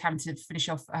left with having to finish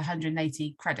off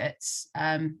 180 credits.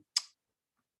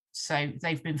 So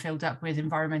they've been filled up with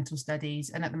environmental studies,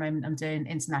 and at the moment I'm doing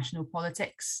international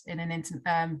politics in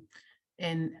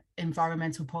in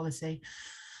environmental policy.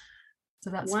 So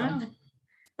that's fun.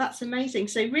 That's amazing.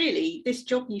 So really, this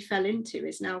job you fell into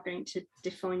is now going to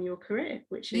define your career,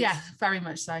 which is very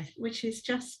much so. Which is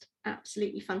just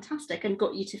absolutely fantastic, and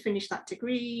got you to finish that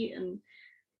degree, and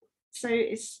so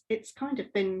it's kind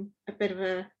of been a bit of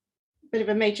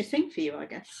a major thing for you, I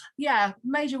guess. Yeah,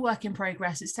 major work in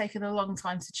progress. It's taken a long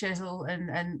time to chisel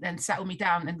and settle me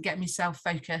down and get me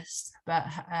self-focused, but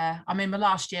I'm in my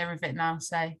last year of it now,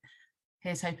 so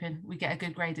here's hoping we get a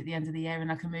good grade at the end of the year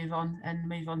and I can move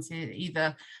on to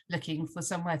either looking for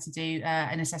somewhere to do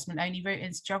an assessment only route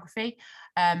into geography,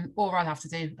 or I'll have to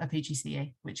do a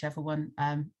PGCE, whichever one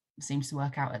seems to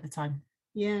work out at the time.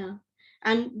 Yeah.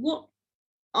 And what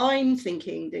I'm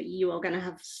thinking that you are going to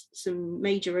have some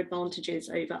major advantages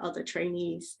over other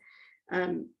trainees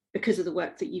because of the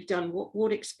work that you've done.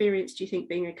 What experience do you think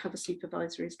being a cover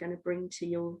supervisor is going to bring to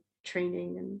your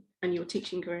training and your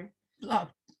teaching career? Oh,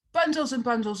 bundles and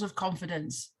bundles of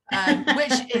confidence,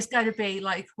 which is going to be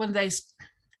like one of those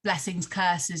blessings,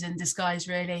 curses in disguise,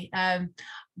 really.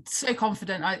 So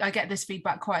confident. I get this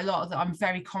feedback quite a lot that I'm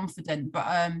very confident, but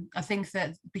I think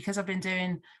that because I've been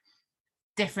doing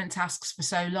different tasks for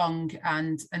so long,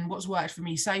 and what's worked for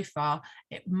me so far,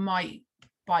 it might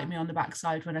bite me on the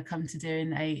backside when I come to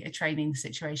doing a training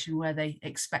situation where they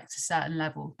expect a certain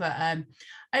level. But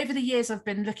over the years I've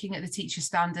been looking at the teacher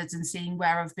standards and seeing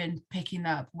where I've been picking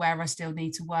up, where I still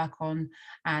need to work on,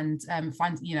 and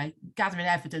gathering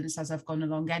evidence as I've gone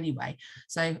along anyway.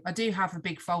 So I do have a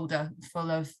big folder full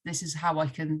of this is how I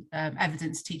can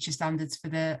evidence teacher standards for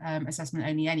the assessment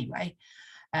only anyway.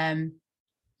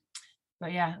 But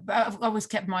I've always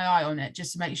kept my eye on it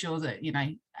just to make sure that,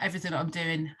 everything I'm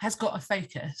doing has got a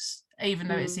focus, even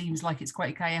though it seems like it's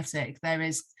quite chaotic. There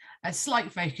is a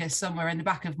slight focus somewhere in the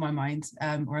back of my mind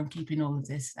where I'm keeping all of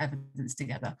this evidence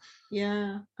together.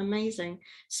 Yeah, amazing.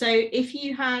 So if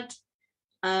you had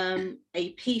a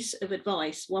piece of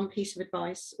advice, one piece of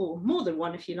advice, or more than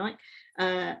one if you like,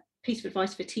 piece of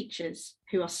advice for teachers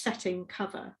who are setting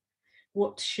cover,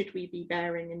 what should we be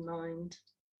bearing in mind?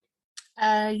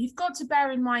 You've got to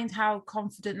bear in mind how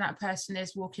confident that person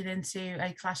is walking into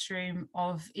a classroom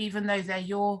of, even though they're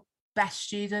your best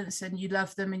students and you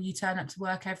love them and you turn up to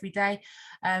work every day,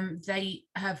 they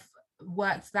have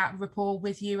worked that rapport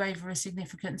with you over a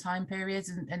significant time period,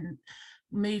 and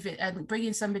move it and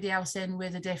bringing somebody else in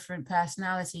with a different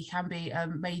personality can be a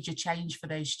major change for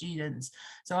those students.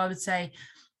 So I would say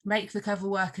make the cover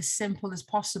work as simple as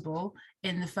possible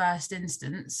in the first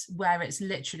instance, where it's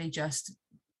literally just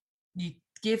you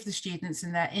give the students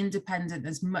and they're independent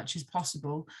as much as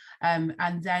possible,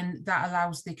 and then that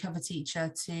allows the cover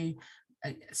teacher to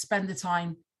spend the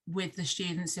time with the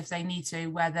students if they need to,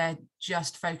 where they're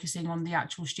just focusing on the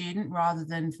actual student rather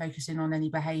than focusing on any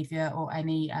behaviour or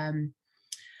any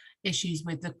issues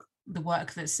with the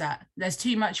work that's set. There's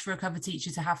too much for a cover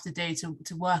teacher to have to do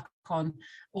to work on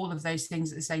all of those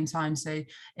things at the same time. So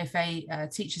if a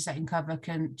teacher setting cover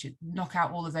can knock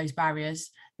out all of those barriers,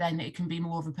 then it can be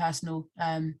more of a personal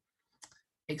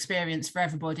experience for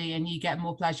everybody, and you get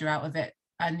more pleasure out of it,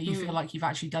 and you feel like you've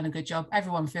actually done a good job.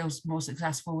 Everyone feels more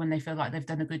successful when they feel like they've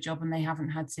done a good job and they haven't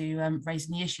had to raise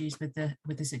any issues with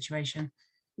the situation.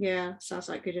 Yeah, sounds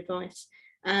like good advice.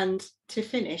 And to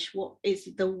finish, what is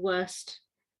the worst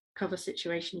cover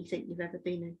situation you think you've ever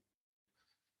been in?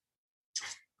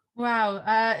 Wow,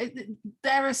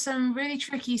 there are some really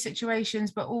tricky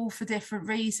situations, but all for different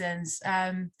reasons.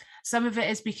 Some of it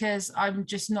is because I'm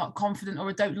just not confident, or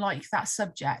I don't like that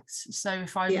subject. So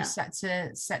if I was set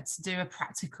to do a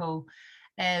practical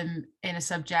in a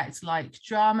subject like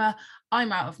drama,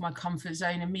 I'm out of my comfort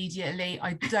zone immediately.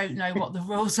 I don't know what the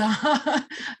rules are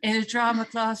in a drama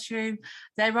classroom.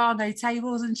 There are no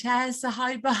tables and chairs to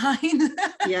hide behind.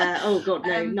 Yeah, oh god,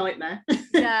 no, nightmare.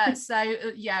 Yeah, so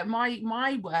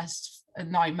my worst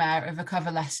nightmare of a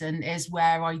cover lesson is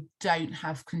where I don't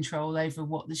have control over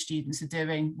what the students are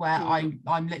doing, where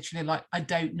I'm literally like, I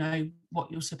don't know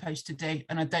what you're supposed to do,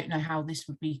 and I don't know how this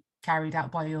would be carried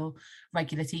out by your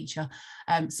regular teacher.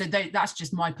 So that's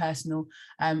just my personal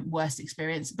worst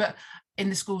experience. But in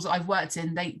the schools that I've worked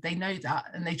in, they know that,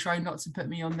 and they try not to put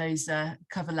me on those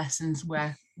cover lessons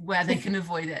where they can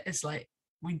avoid it. It's like,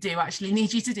 we do actually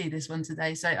need you to do this one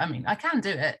today. So I mean, I can do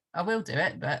it, I will do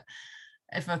it, but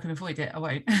if I can avoid it, I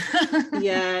won't.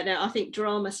 Yeah, no, I think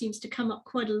drama seems to come up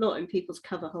quite a lot in people's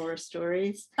cover horror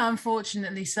stories.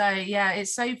 Unfortunately, so yeah,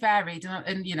 it's so varied,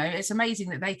 and you know, it's amazing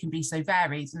that they can be so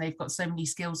varied and they've got so many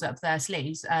skills up their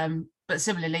sleeves. But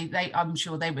similarly, I'm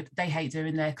sure they hate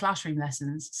doing their classroom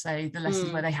lessons. So the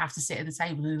lessons where they have to sit at the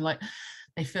table and like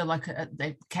they feel like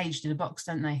they're caged in a box,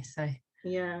 don't they? So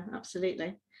yeah,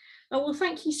 absolutely. Oh, well,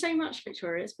 thank you so much,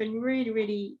 Victoria. It's been really,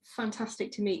 really fantastic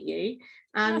to meet you.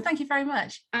 And thank you very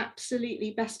much.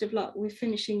 Absolutely best of luck with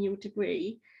finishing your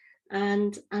degree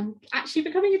and actually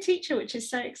becoming a teacher, which is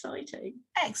so exciting.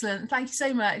 Excellent. Thank you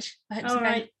so much. I hope All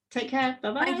right. Take care.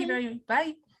 Bye-bye. Thank you very much.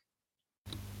 Bye.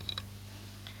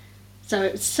 So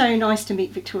it was so nice to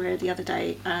meet Victoria the other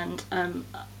day, and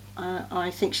I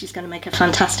think she's going to make a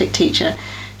fantastic teacher.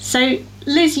 So,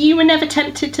 Liz, you were never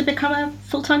tempted to become a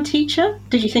full-time teacher?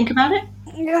 Did you think about it?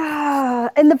 Yeah,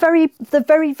 in the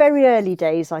very early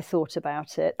days, I thought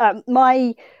about it.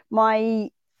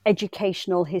 My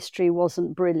educational history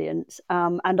wasn't brilliant,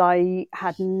 and I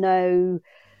had no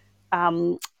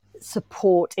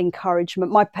support,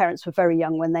 encouragement. My parents were very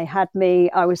young when they had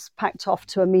me. I was packed off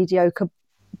to a mediocre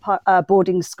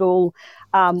boarding school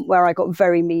where I got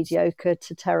very mediocre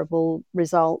to terrible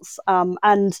results,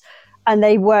 and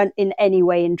they weren't in any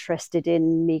way interested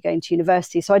in me going to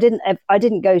university. So I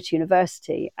didn't go to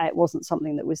university. It wasn't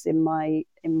something that was in my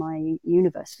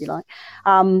universe, if you like.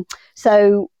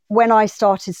 So when I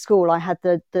started school, I had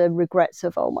the regrets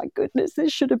of, oh my goodness,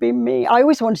 this should have been me. I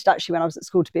always wanted, actually, when I was at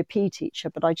school, to be a PE teacher,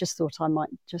 but I just thought I might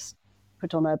just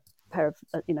put on a pair of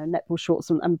netball shorts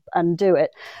and do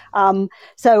it.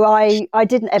 So I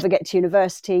didn't ever get to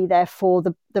university. Therefore,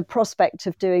 the prospect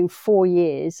of doing 4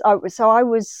 years. So I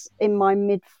was in my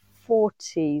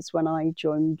mid-40s when I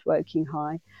joined Woking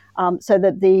High. So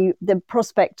that the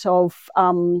prospect of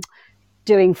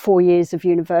doing 4 years of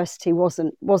university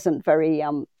wasn't very.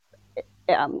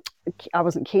 I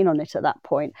wasn't keen on it at that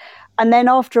point. And then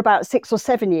after about 6 or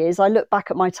 7 years, I looked back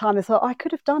at my time and thought, I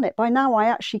could have done it. By now, I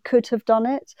actually could have done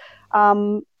it.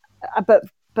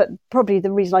 But probably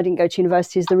the reason I didn't go to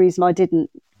university is the reason I didn't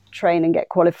train and get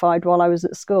qualified while I was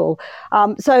at school.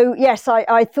 So yes,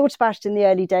 I thought about it in the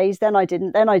early days, then I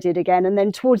didn't, then I did again. And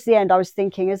then towards the end, I was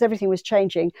thinking, as everything was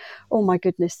changing, oh my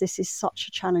goodness, this is such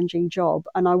a challenging job.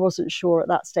 And I wasn't sure at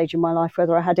that stage in my life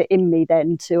whether I had it in me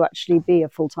then to actually be a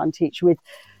full-time teacher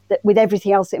with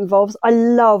everything else it involves. I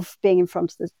love being in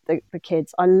front of the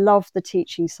kids. I love the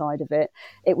teaching side of it.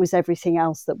 It was everything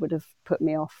else that would have put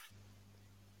me off.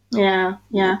 Yeah.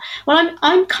 Well,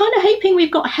 I'm kind of hoping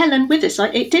we've got Helen with us.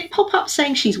 It did pop up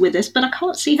saying she's with us, but I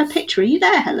can't see her picture. Are you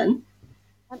there, Helen?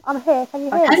 I'm here. Can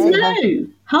you hear me?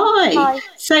 Hello. Hi.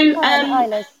 So, hi,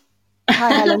 Liz.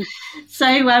 Hi, Helen. So,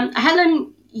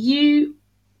 Helen, you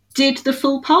did the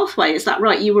full pathway. Is that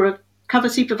right? You were a cover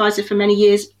supervisor for many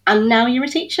years, and now you're a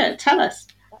teacher. Tell us.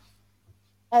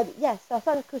 Yes, so I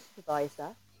started as a cover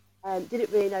supervisor.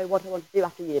 Didn't really know what I wanted to do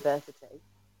after university.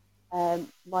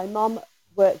 My mum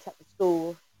worked at the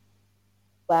school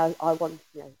where I wanted,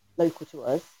 local to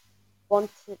us.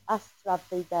 Asked to have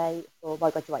the day for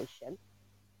my graduation.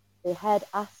 The head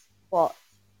asked what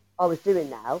I was doing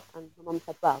now, and my mum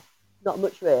said, well, not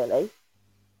much really.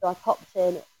 So I popped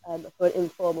in for an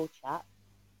informal chat,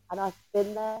 and I've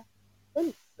been there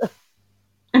since.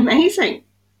 Amazing.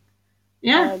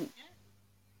 Yeah.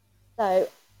 So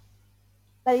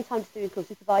Many times doing cover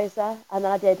supervisor, and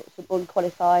then I did some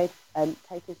unqualified,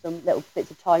 taking some little bits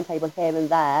of timetable here and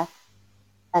there,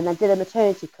 and then did a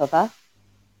maternity cover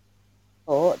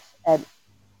support, and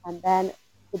then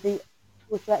did the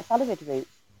direct salaried route.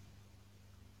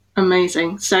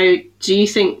 Amazing. So do you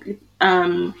think,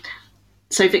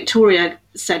 so Victoria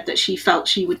said that she felt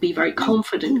she would be very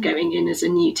confident going in as a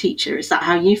new teacher. Is that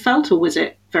how you felt, or was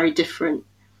it very different?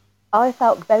 I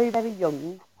felt very, very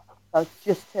young. I was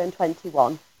just turned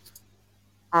 21,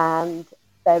 and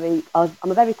I'm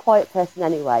a very quiet person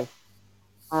anyway.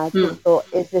 I just thought,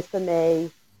 is this for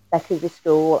me? Secondary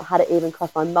school, had it even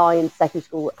crossed my mind secondary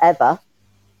school ever?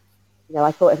 You know,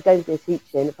 I thought if I'm going to be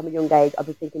teaching from a young age, I'd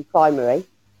be thinking primary.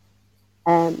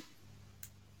 But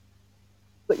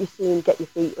you soon get your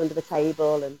feet under the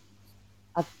table, and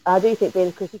I do think being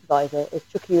a cover supervisor is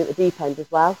chucking you at the deep end as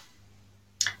well.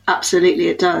 Absolutely,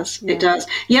 it does. Yeah. It does.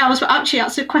 Yeah,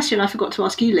 that's a question I forgot to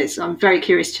ask you, Liz. I'm very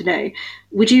curious to know.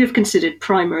 Would you have considered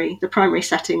the primary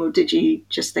setting, or did you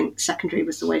just think secondary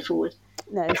was the way forward?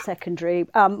 No, secondary.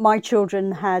 My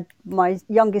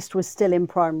youngest was still in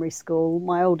primary school.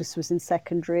 My oldest was in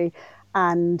secondary,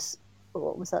 and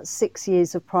what was that, 6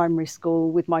 years of primary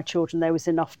school with my children, there was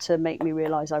enough to make me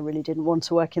realise I really didn't want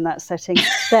to work in that setting.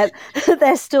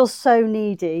 They're still so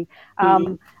needy,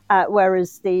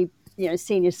 whereas the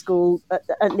senior school,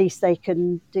 at least they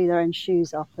can do their own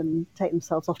shoes up and take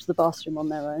themselves off to the bathroom on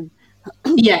their own.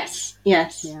 Yes. Yeah.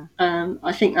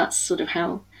 I think that's sort of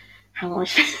how I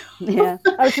feel. Yeah,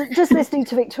 I was just listening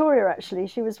to Victoria. Actually,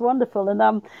 she was wonderful,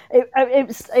 and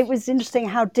it was interesting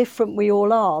how different we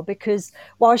all are. Because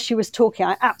while she was talking,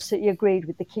 I absolutely agreed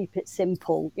with the keep it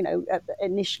simple.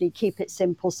 Initially keep it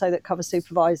simple so that cover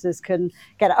supervisors can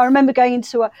get it. I remember going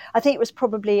into I think it was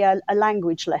probably a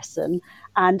language lesson,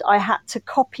 and I had to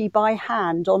copy by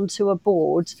hand onto a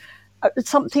board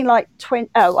something like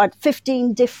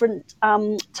 15 different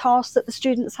tasks that the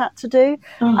students had to do,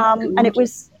 and it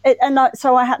was.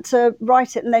 So I had to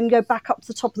write it and then go back up to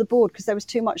the top of the board because there was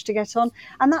too much to get on.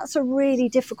 And that's a really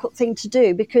difficult thing to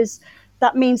do, because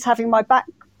that means having my back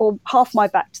or half my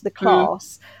back to the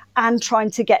class and trying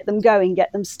to get them going,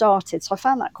 get them started. So I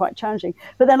found that quite challenging.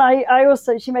 But then I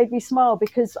also, she made me smile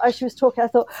because as she was talking, I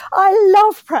thought, I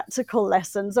love practical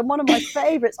lessons. And one of my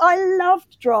favourites, I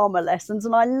loved drama lessons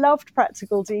and I loved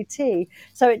practical DT.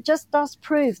 So it just does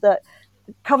prove that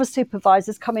cover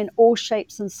supervisors come in all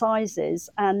shapes and sizes,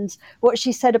 and what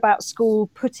she said about school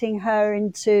not putting her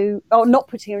into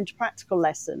practical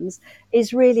lessons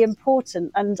is really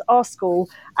important. And our school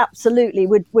absolutely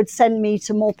would send me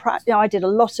to more I did a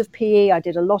lot of PE, I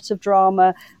did a lot of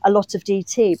drama, a lot of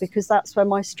DT, because that's where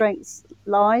my strengths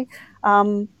lie.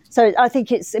 So I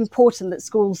think it's important that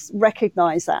schools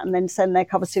recognise that and then send their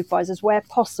cover supervisors where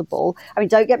possible. I mean,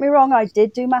 don't get me wrong, I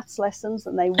did do maths lessons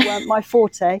and they weren't my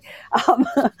forte.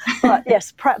 But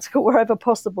yes, practical wherever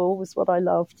possible was what I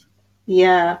loved.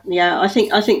 Yeah. I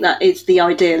think that is the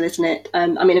ideal, isn't it?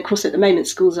 I mean, of course, at the moment,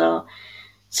 schools are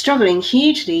struggling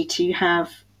hugely to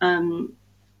have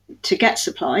to get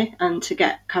supply and to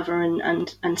get cover,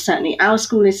 and certainly our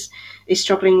school is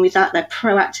struggling with that. They're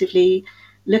proactively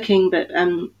looking,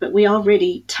 but we are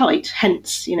really tight,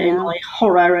 hence my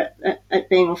horror at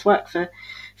being off work for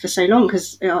so long,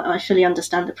 because I fully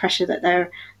understand the pressure that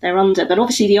they're under. But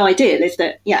obviously the ideal is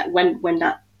that when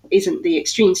that isn't the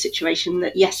extreme situation,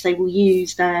 that yes, they will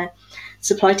use their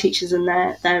supply teachers and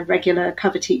their regular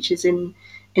cover teachers in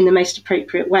the most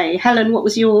appropriate way. Helen, what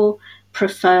was your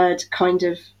preferred kind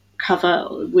of cover?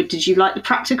 Did you like the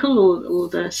practical or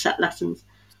the set lessons?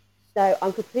 So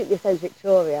I'm completely the same as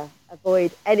Victoria.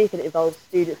 Avoid anything that involves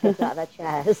students getting out of their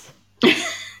chairs.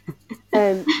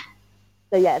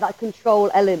 So yeah, that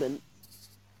control element.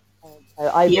 So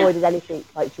I avoided anything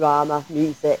like drama,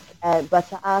 music.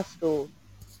 But at our school,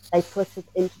 they put us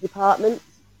into departments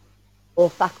or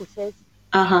faculties.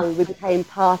 And we became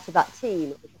part of that team,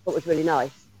 which I thought was really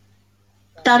nice.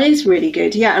 That is really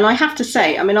good, yeah. And I have to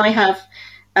say, I mean, I have,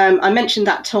 I mentioned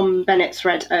that Tom Bennett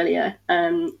thread earlier,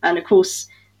 and of course,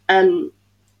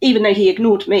 even though he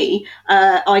ignored me,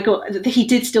 he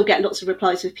did still get lots of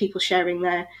replies of people sharing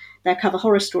their cover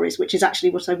horror stories, which is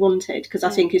actually what I wanted, because I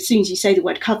think as soon as you say the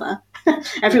word cover,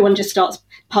 everyone just starts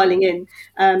piling in.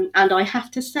 And I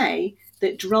have to say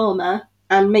that drama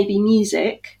and maybe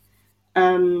music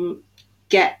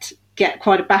get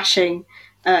quite a bashing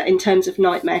in terms of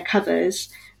nightmare covers.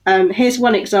 Here's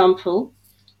one example.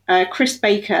 Chris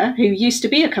Baker, who used to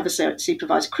be a cover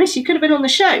supervisor. Chris, you could have been on the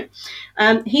show.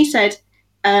 He said,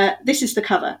 this is the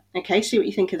cover. Okay, see what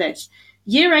you think of this.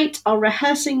 Year 8 are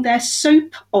rehearsing their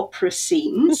soap opera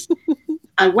scenes.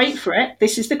 And wait for it,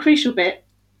 this is the crucial bit.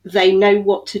 They know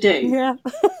what to do. Yeah.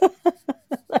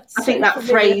 I think that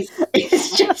familiar. phrase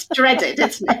is just dreaded,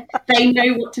 isn't it? They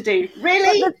know what to do.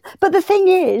 Really? But the thing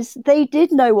is, they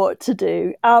did know what to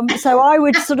do. So I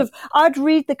would I'd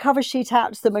read the cover sheet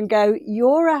out to them and go,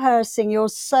 "You're rehearsing your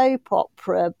soap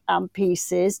opera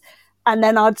pieces." And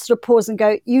then I'd sort of pause and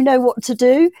go, "You know what to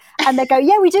do?" And they'd go,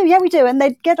 "Yeah, we do. Yeah, we do." And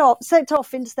they'd set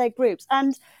off into their groups.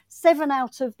 And 7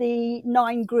 out of the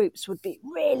 9 groups would be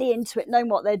really into it, knowing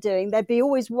what they're doing. There'd be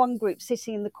always one group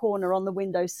sitting in the corner on the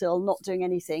windowsill, not doing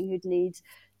anything, who'd need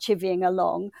chivying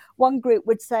along. One group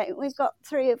would say, "We've got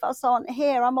 3 of us aren't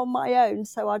here, I'm on my own."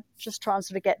 So I'd just try and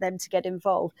sort of get them to get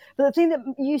involved. But the thing that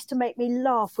used to make me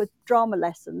laugh with drama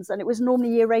lessons, and it was normally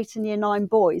year 8 and year 9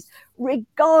 boys,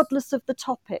 regardless of the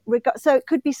topic, so it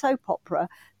could be soap opera,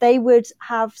 they would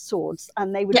have swords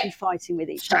and they would be fighting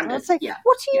with each other. I'd say,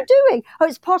 "What are you doing?" "Oh,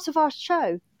 it's part of our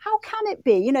show." "How can it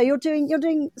be? You're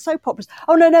doing soap operas."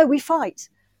 "Oh, no, we fight."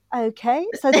 Okay,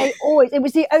 so it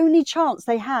was the only chance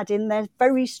they had in their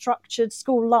very structured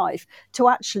school life to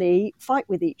actually fight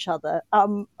with each other.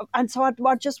 And so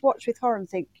I'd just watch with horror and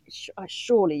think,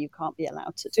 surely you can't be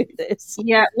allowed to do this.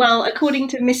 Yeah, well, according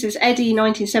to Mrs. Eddie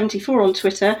 1974 on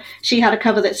Twitter, she had a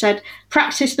cover that said,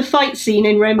 "Practice the fight scene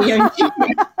in Romeo and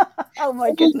Juliet." Oh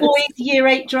my goodness. All boys year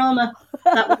 8 drama.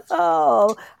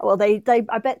 Oh, well,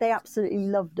 I bet they absolutely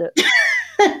loved it.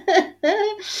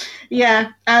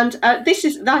 Yeah, and I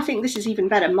think this is even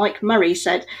better. Mike Murray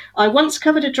said, "I once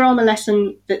covered a drama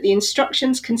lesson that the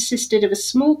instructions consisted of a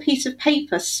small piece of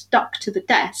paper stuck to the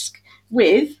desk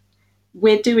with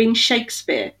 'We're doing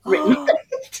Shakespeare' written."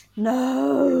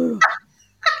 No.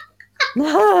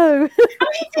 No.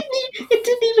 It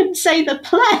didn't even say the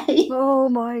play. Oh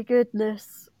my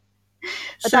goodness.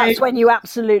 So that's when you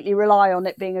absolutely rely on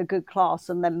it being a good class,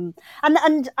 and then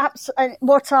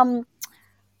what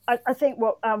I think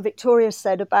what Victoria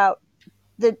said about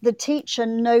the teacher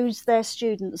knows their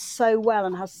students so well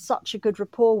and has such a good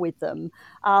rapport with them,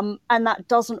 and that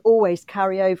doesn't always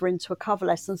carry over into a cover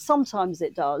lesson. Sometimes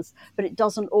it does, but it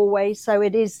doesn't always. So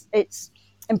it's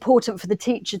important for the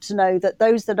teacher to know that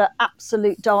those that are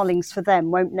absolute darlings for them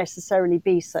won't necessarily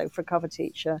be so for a cover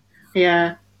teacher.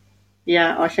 Yeah,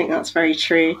 I think that's very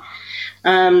true.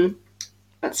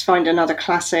 Let's find another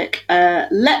classic.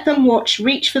 Let them watch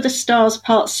Reach for the Stars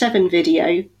Part 7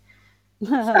 video.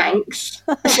 Thanks.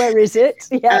 Where is it?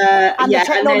 Yeah. And the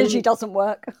technology and doesn't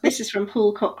work. This is from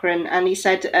Paul Cochran, and he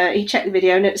said he checked the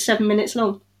video and it was 7 minutes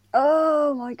long.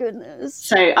 Oh my goodness.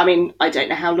 So, I mean, I don't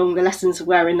know how long the lessons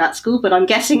were in that school, but I'm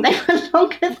guessing they were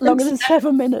longer than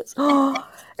 7 minutes. Or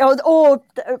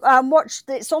watch,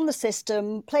 it's on the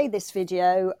system, play this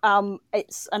video.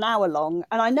 It's an hour long,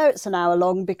 and I know it's an hour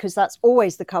long because that's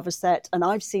always the cover set, and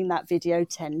I've seen that video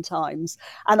 10 times,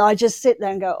 and I just sit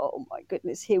there and go, "Oh my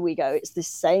goodness, here we go, it's this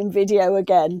same video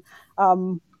again."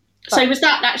 So was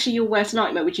that actually your worst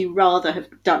nightmare? Would you rather have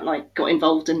got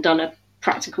involved and done a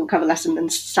practical cover lesson than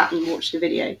sat and watched the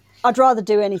video? I'd rather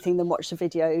do anything than watch the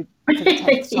video for the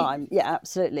 10th time. Yeah,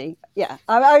 absolutely. Yeah,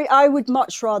 I would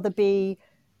much rather be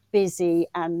busy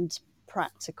and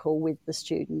practical with the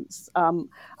students.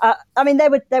 I mean,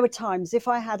 there were times if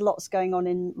I had lots going on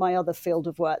in my other field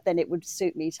of work, then it would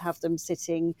suit me to have them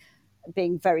sitting,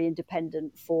 being very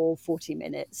independent for 40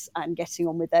 minutes and getting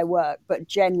on with their work. But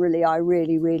generally, I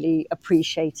really, really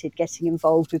appreciated getting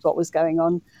involved with what was going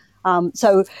on.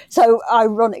 So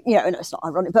ironic, no, it's not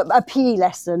ironic, but a PE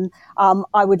lesson,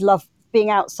 I would love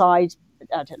being outside,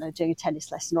 I don't know, doing a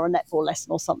tennis lesson or a netball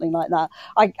lesson or something like that.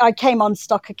 I came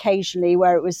unstuck occasionally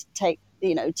where it was take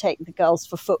the girls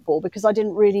for football because I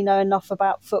didn't really know enough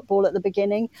about football at the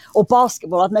beginning, or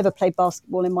basketball. I've never played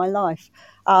basketball in my life.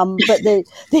 But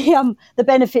the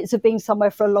benefits of being somewhere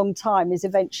for a long time is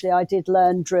eventually I did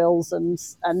learn drills and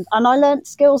I learned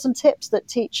skills and tips that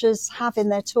teachers have in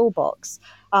their toolbox.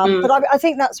 But I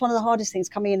think that's one of the hardest things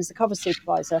coming in as a cover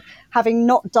supervisor. Having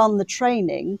not done the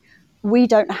training, we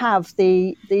don't have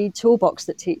the toolbox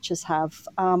that teachers have,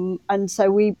 and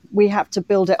so we have to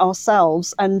build it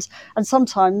ourselves. And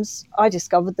sometimes I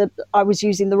discovered that I was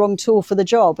using the wrong tool for the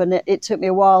job, and it took me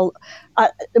a while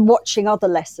watching other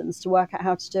lessons to work out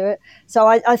how to do it. So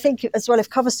I think as well, if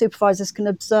cover supervisors can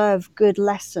observe good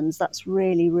lessons, that's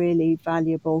really, really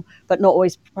valuable, but not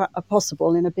always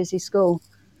possible in a busy school.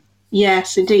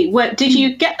 Yes, indeed. Did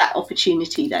you get that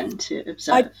opportunity then to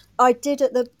observe? I did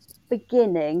at the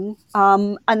beginning,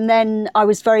 and then I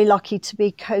was very lucky to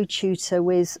be co-tutor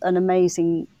with an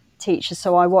amazing teacher,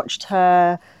 so I watched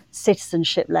her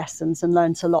citizenship lessons and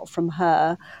learned a lot from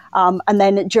her, and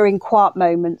then during quiet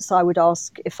moments I would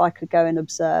ask if I could go and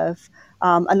observe,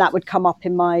 and that would come up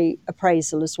in my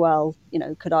appraisal as well.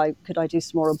 Could I do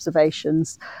some more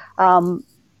observations,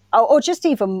 or just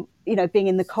even being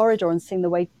in the corridor and seeing the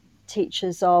way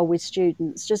teachers are with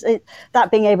students. Just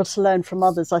that being able to learn from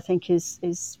others, I think,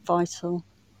 is vital.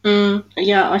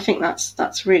 Yeah, I think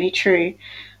that's really true,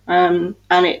 and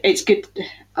it's good.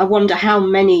 I wonder how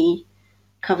many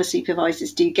cover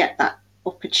supervisors do get that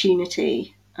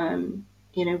opportunity.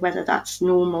 Whether that's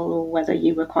normal or whether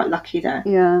you were quite lucky there.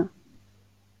 Yeah,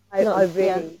 I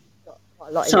really got quite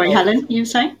a lot. Sorry, involved. Helen, you were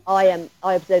saying? I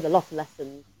observed a lot of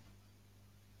lessons.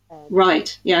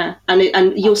 Right. Yeah,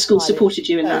 and your school supported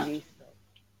you in that. Useful.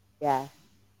 Yeah,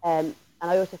 and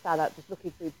I also found out just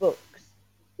looking through books,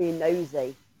 being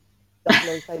nosy, got to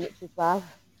learn so much as well.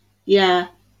 Yeah.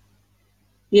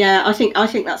 Yeah, I think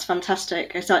that's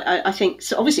fantastic. I think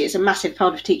so. Obviously, it's a massive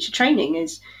part of teacher training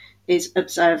is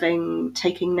observing,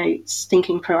 taking notes,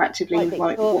 thinking proactively.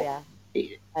 Like Victoria,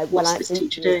 what's this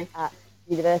teacher doing? At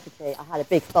university, I had a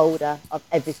big folder of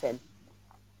everything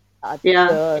that I'd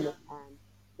done, and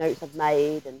notes I've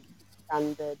made, and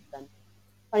standards, and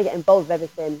trying to get involved with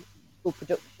everything, school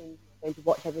productions, going to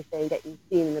watch everything, getting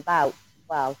seen and about.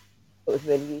 Wow, it was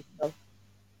really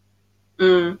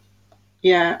useful.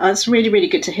 Yeah, it's really, really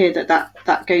good to hear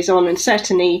that goes on, and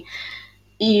certainly,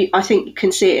 I think you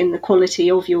can see it in the quality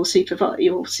of your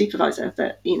supervisor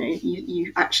that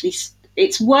you actually.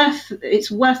 It's worth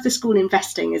the school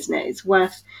investing, isn't it? It's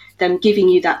worth them giving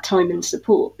you that time and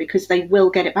support because they will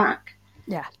get it back.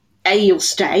 Yeah. A, you'll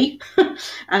stay,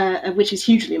 which is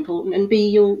hugely important, and B,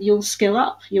 you'll skill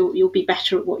up. You'll be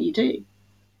better at what you do,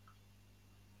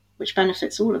 which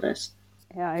benefits all of us.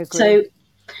 Yeah, I agree. So.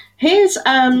 Here's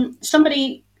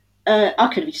somebody, I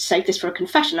could have just saved this for a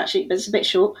confession actually, but it's a bit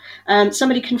short.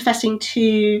 Somebody confessing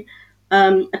to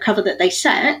a cover that they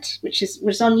set, which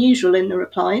was unusual in the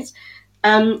replies.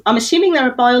 I'm assuming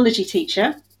they're a biology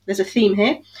teacher, there's a theme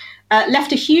here,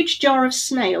 left a huge jar of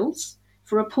snails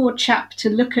for a poor chap to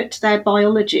look at their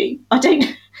biology. I don't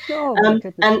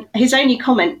and his only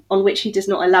comment on which he does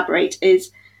not elaborate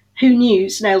is, who knew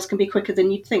snails can be quicker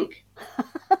than you'd think?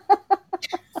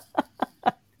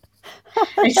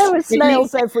 There were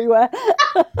snails everywhere.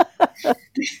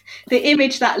 The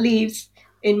image that leaves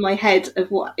in my head of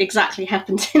what exactly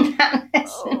happened in that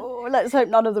lesson. Oh, let's hope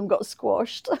none of them got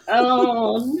squashed.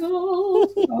 Oh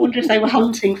no! I wonder if they were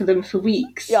hunting for them for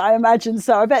weeks. Yeah, I imagine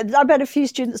so. I bet a few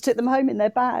students took them home in their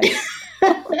bags.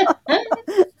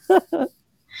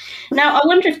 Now, I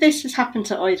wonder if this has happened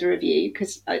to either of you,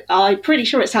 because I'm pretty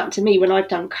sure it's happened to me when I've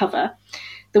done cover.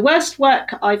 The worst work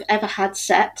I've ever had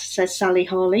set, says Sally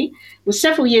Harley, was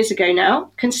several years ago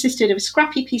now, consisted of a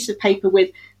scrappy piece of paper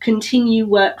with continue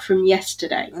work from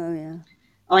yesterday. Oh, yeah.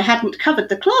 I hadn't covered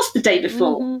the class the day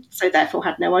before, so therefore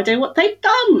had no idea what they'd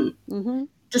done. Mm-hmm.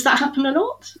 Does that happen a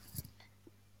lot?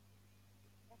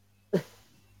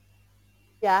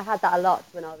 Yeah, I had that a lot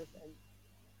when I was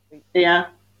in. Yeah.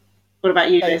 What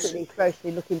about you, Liz?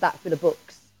 Grossly looking back through the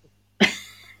books.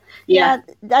 Yeah,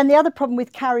 and the other problem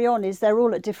with Carry On is they're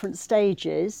all at different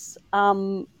stages.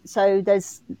 So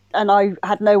and I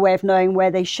had no way of knowing where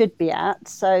they should be at.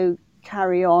 So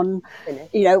Carry On,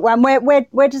 and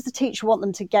where does the teacher want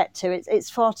them to get to? It's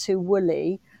far too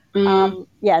woolly.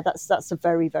 That's a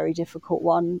very, very difficult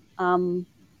one. And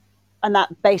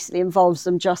that basically involves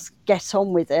them just get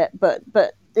on with it. But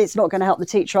it's not going to help the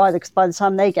teacher either, because by the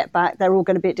time they get back, they're all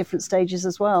going to be at different stages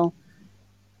as well.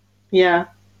 Yeah.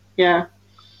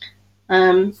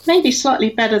 Maybe slightly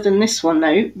better than this one,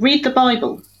 though. Read the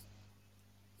Bible.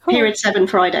 Period 7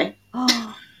 Friday.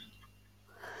 Oh.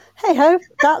 Hey ho,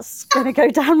 that's going to go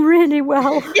down really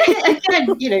well. Yeah,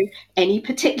 again, any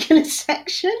particular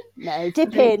section? No,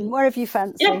 dip in wherever you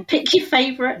fancy. Yeah, pick your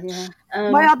favourite. Yeah.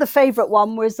 My other favourite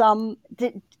one was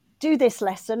do this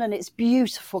lesson, and it's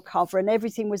beautiful cover, and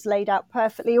everything was laid out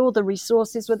perfectly. All the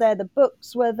resources were there, the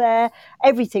books were there,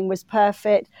 everything was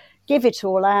perfect. Give it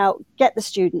all out, get the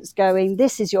students going.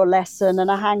 This is your lesson,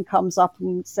 and a hand comes up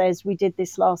and says, "We did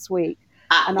this last week."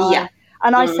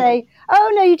 I say,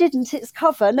 "Oh no, you didn't. It's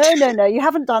cover. No, you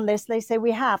haven't done this." They say,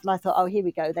 "We have," and I thought, "Oh, here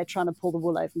we go. They're trying to pull the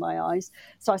wool over my eyes."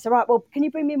 So I said, "Right, well, can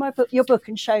you bring me your book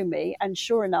and show me?" And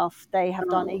sure enough, they have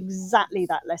done exactly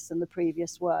that lesson the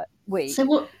previous week. So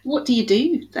what do you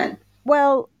do then?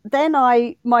 Well, then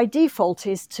my default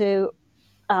is to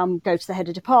go to the head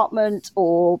of department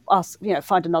or ask,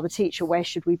 find another teacher. Where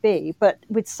should we be? But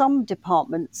with some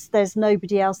departments, there's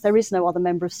nobody else. There is no other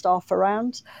member of staff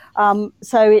around.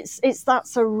 So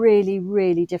that's a really,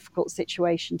 really difficult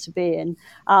situation to be in.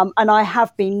 And I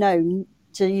have been known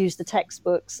to use the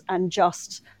textbooks and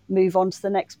just move on to the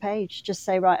next page. Just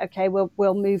say, right, okay,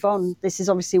 we'll move on. This is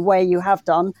obviously where you have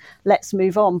done. Let's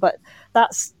move on. But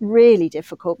that's really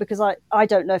difficult because I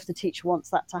don't know if the teacher wants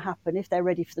that to happen, if they're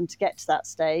ready for them to get to that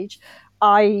stage.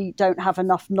 I don't have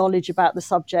enough knowledge about the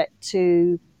subject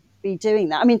to be doing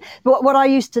that. I mean, what I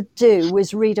used to do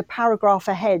was read a paragraph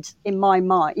ahead in my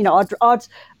mind. You know,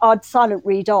 I'd silent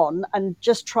read on and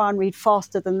just try and read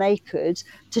faster than they could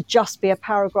to just be a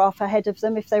paragraph ahead of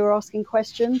them if they were asking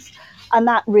questions. And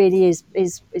that really is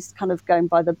kind of going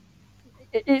by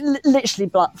literally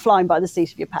flying by the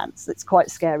seat of your pants. It's quite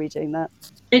scary doing that.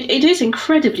 It is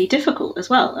incredibly difficult as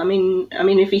well. I mean,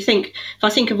 if I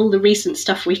think of all the recent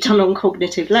stuff we've done on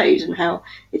cognitive load and how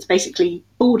it's basically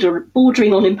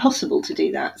bordering on impossible to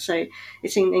do that. So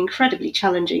it's an incredibly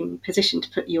challenging position to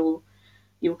put your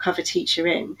cover teacher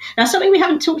in. Now, something we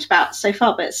haven't talked about so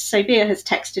far, but Sophia has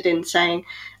texted in saying,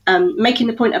 making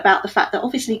the point about the fact that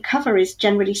obviously cover is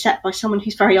generally set by someone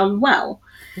who's very unwell.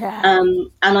 Yeah.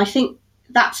 And I think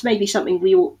that's maybe something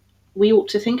we ought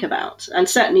to think about. And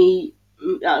certainly,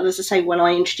 as I say, when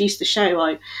I introduced the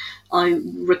show, I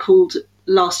recalled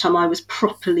last time I was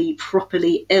properly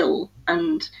ill,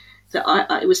 and that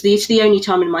it's the only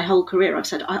time in my whole career I've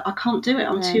said I can't do it.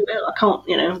 I'm too ill. I can't.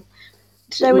 You know.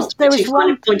 There was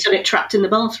one point on it trapped in the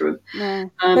bathroom. Yeah.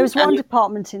 There was one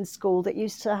department in school that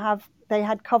used to they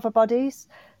had cover buddies,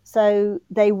 so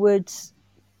they would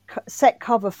set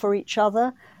cover for each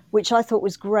other, which I thought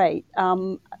was great,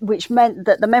 which meant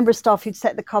that the member of staff who'd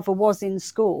set the cover was in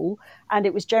school, and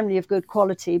it was generally of good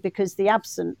quality because the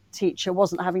absent teacher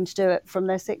wasn't having to do it from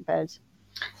their sickbed.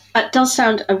 That does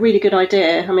sound a really good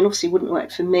idea. I mean, obviously it wouldn't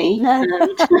work for me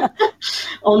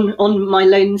on my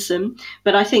lonesome.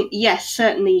 But I think, yes,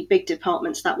 certainly big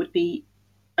departments, that would be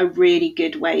a really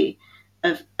good way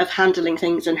of handling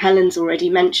things. And Helen's already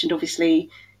mentioned, obviously,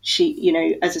 she, you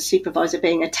know, as a supervisor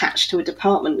being attached to a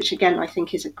department, which again, I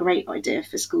think is a great idea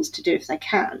for schools to do if they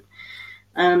can.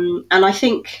 And I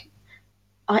think,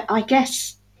 I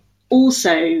guess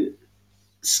also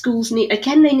schools they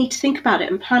need to think about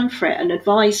it and plan for it and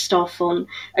advise staff on,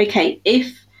 okay,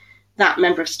 if that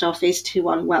member of staff is too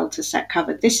unwell to set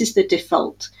cover, this is the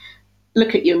default.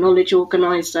 Look at your knowledge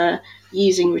organiser,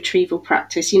 using retrieval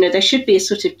practice. You know, there should be a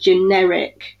sort of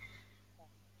generic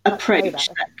approach.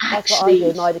 That's what I do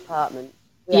in my department.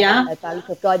 We have a bank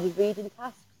of guided reading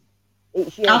tasks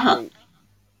each year group,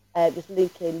 just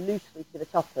linking loosely to the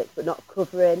topic, but not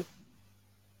covering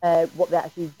what they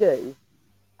actually do.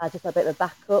 Just a bit of a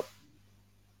backup,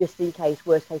 just in case,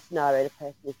 worst case scenario, the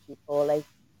person is too poorly.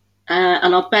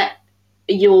 And I'll bet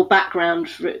your background,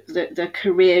 the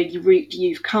career route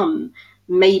you've come,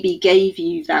 maybe gave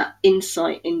you that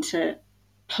insight into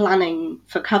planning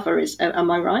for cover. Am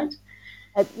I right?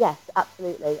 Yes,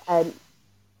 absolutely.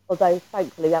 Although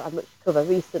thankfully we haven't had much cover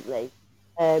recently,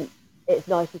 it's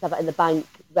nice to have it in the bank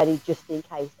ready just in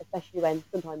case, especially when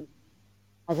sometimes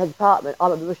as a department I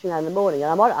might be rushing around in the morning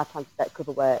and I might not have time to set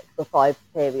cover work for 5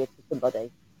 periods for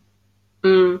somebody.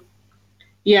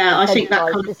 Yeah, I think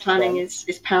that kind of planning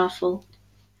is powerful.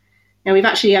 Now we've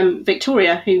actually,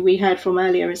 Victoria, who we heard from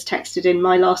earlier, has texted in,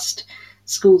 my last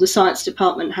school, the science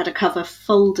department had a cover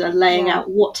folder laying out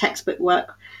what textbook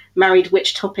work married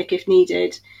which topic if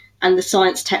needed, and the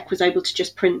science tech was able to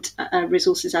just print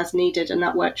resources as needed, and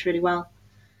that worked really well.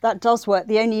 That does work.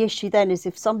 The only issue then is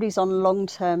if somebody's on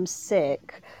long-term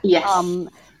sick,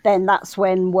 then that's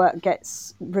when work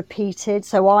gets repeated.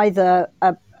 So either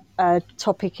a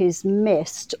topic is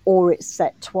missed or it's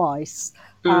set twice.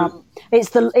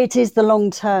 It is the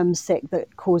long-term sick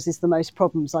that causes the most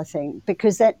problems, I think,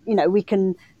 because we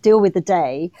can deal with the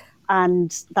day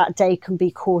and that day can be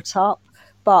caught up.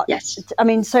 But I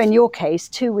mean, so in your case,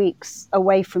 2 weeks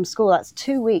away from school, that's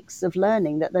 2 weeks of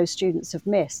learning that those students have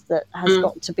missed that has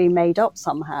got to be made up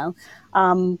somehow.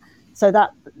 So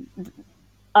that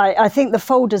I think the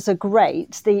folders are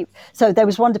great. So there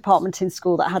was one department in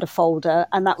school that had a folder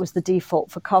and that was the default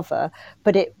for cover,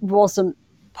 but it wasn't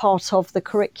part of the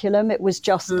curriculum. It was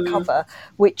just cover,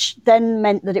 which then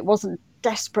meant that it wasn't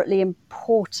desperately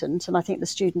important, and I think the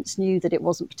students knew that it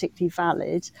wasn't particularly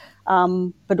valid,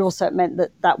 but also it meant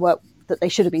that work that they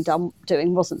should have been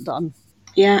doing wasn't done.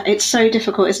 Yeah, it's so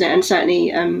difficult, isn't it? And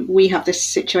certainly we have this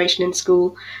situation in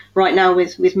school right now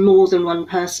with more than one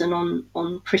person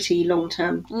on pretty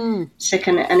long-term sick,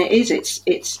 and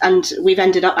it's and we've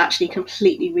ended up actually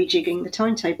completely rejigging the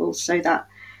timetables so that,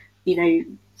 you know,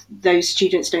 those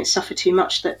students don't suffer too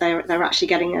much, that they're actually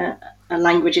getting a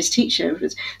languages teacher.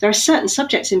 There are certain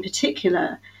subjects in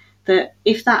particular that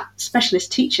if that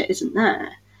specialist teacher isn't there,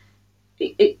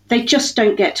 they just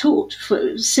don't get taught,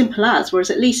 for simple as, whereas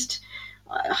at least,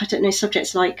 I don't know,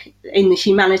 subjects like in the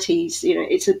humanities, you know,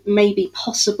 it's maybe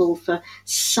possible for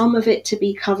some of it to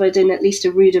be covered in at least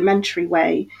a rudimentary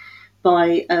way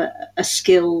by a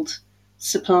skilled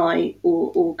supply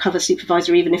or cover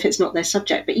supervisor, even if it's not their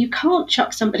subject. But you can't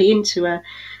chuck somebody into a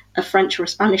French or a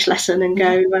Spanish lesson and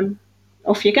go,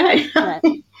 off you go. Yeah.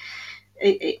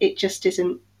 It just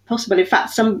isn't possible. In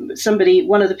fact, somebody,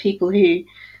 one of the people who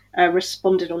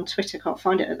responded on Twitter, can't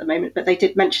find it at the moment, but they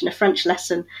did mention a French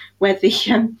lesson where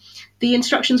the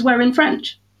instructions were in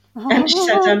French. And she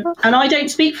said, and I don't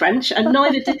speak French, and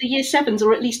neither did the Year 7s,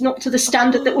 or at least not to the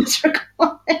standard that was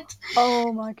required.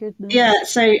 Oh my goodness. Yeah,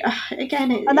 so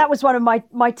again... and that was one of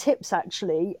my tips,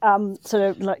 actually, sort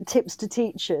of like tips to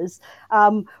teachers,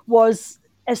 was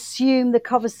assume the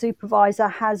cover supervisor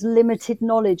has limited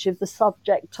knowledge of the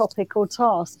subject, topic or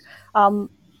task,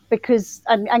 because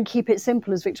and keep it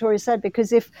simple, as Victoria said,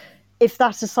 because if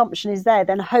that assumption is there,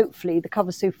 then hopefully the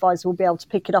cover supervisor will be able to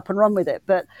pick it up and run with it.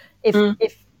 But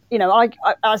if you know, I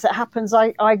as it happens,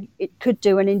 I could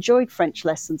do and enjoyed French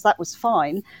lessons. That was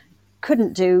fine.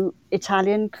 Couldn't do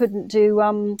Italian, couldn't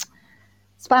do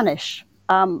Spanish.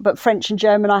 But French and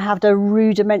German I have a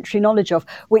rudimentary knowledge of,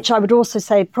 which I would also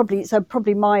say probably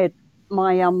my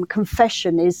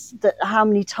confession is that how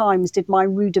many times did my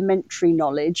rudimentary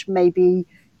knowledge maybe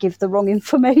give the wrong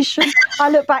information? I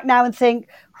look back now and think,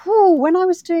 when I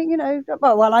was doing,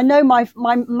 well, I know my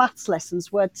maths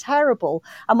lessons were terrible.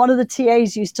 And one of the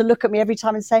TAs used to look at me every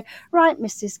time and say, right,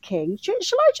 Mrs. King, shall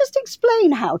I just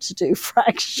explain how to do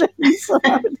fractions?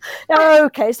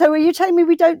 Okay, so are you telling me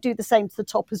we don't do the same to the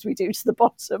top as we do to the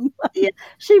bottom? Yeah.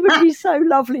 She would be so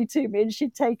lovely to me and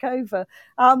she'd take over.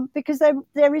 Because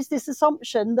there is this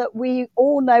assumption that we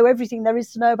all know everything there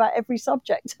is to know about every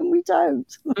subject, and we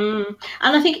don't. And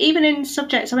I think even in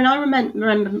subjects, I mean, I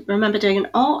remember doing an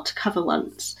art cover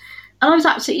once, and I was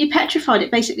absolutely petrified.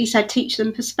 It basically said teach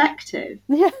them perspective.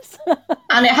 Yes.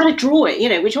 And it had a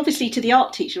drawing, which obviously to the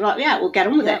art teacher, like, yeah, we'll get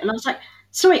on with it. And I was like,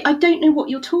 sorry, I don't know what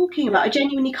you're talking about. I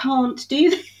genuinely can't do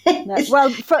this. No.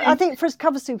 Well, I think for a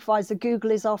cover supervisor,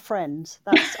 Google is our friend.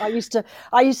 I used to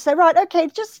say, right, okay,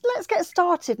 just let's get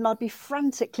started, and I'd be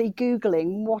frantically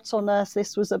Googling what on earth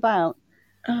this was about.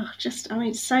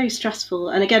 It's so stressful.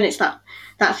 And again, it's that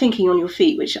thinking on your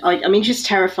feet, which just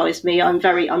terrifies me. I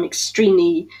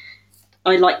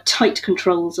like tight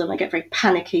controls, and I get very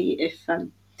panicky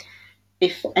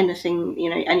if anything,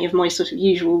 any of my sort of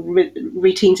usual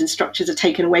routines and structures are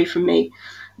taken away from me.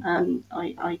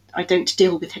 I don't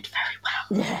deal with it very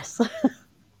well. Yes.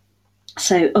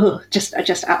 So, just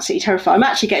absolutely terrified. I'm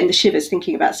actually getting the shivers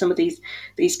thinking about some of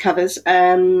these covers.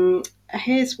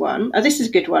 Here's one. Oh, this is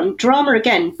a good one. Drama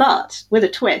again, but with a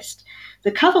twist.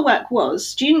 The cover work was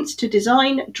students to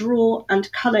design, draw,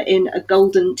 and colour in a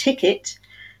golden ticket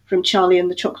from Charlie and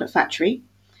the Chocolate Factory.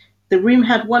 The room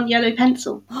had one yellow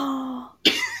pencil. And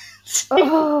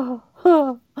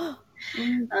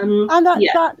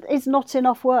that is not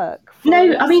enough work.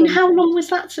 No, I mean, how long was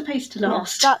that supposed to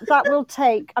last? That will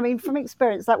take, from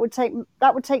experience, that would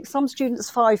take some students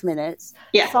 5 minutes,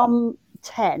 some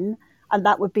 10, and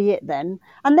that would be it then.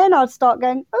 And then I'd start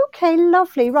going, okay,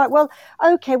 lovely, right, well,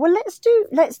 let's do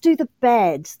the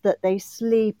bed that they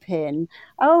sleep in.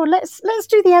 Oh, let's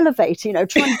do the elevator,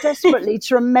 trying desperately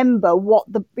to remember what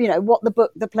the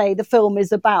book, the play, the film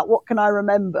is about. What can I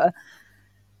remember?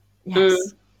 Yes.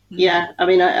 Yeah, I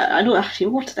mean, I don't actually,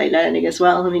 what are they learning as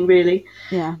well? I mean, really,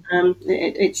 yeah,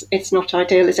 it's not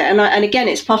ideal, is it? And again,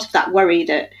 it's part of that worry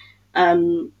that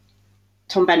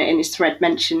Tom Bennett in his thread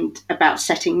mentioned about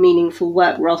setting meaningful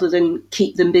work rather than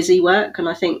keep them busy work. And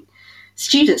I think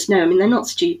students know, I mean, they're not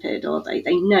stupid, are they?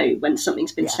 They know when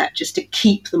something's been set just to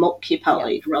keep them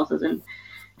occupied rather than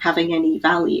having any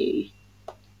value.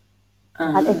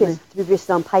 And if it's to be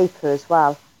written on paper as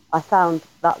well, I found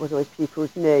that was always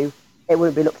pupils knew it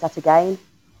wouldn't be looked at again.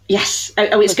 Yes.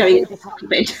 It's going.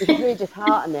 It's really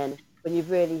disheartening when you've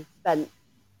really spent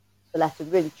the lesson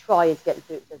really trying to get it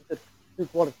to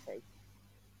good quality.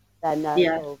 Then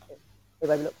it won't be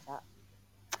looked at.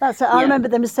 That's it. I remember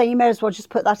them saying, you may as well just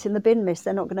put that in the bin, miss.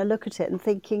 They're not going to look at it, and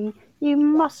thinking, you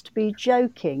must be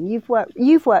joking. You've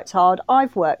worked hard.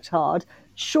 I've worked hard.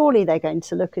 Surely they're going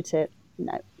to look at it.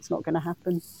 No, it's not going to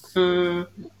happen.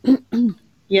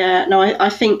 Yeah, no, I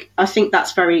think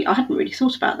that's very, I hadn't really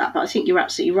thought about that, but I think you're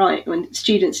absolutely right. When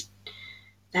students,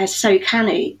 they're so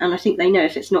canny, and I think they know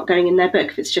if it's not going in their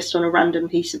book, if it's just on a random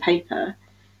piece of paper,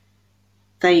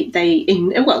 they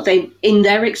in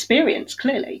their experience,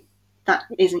 clearly, that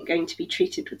isn't going to be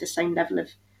treated with the same level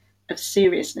of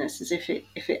seriousness as if it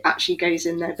actually goes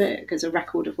in their book as a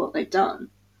record of what they've done.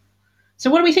 So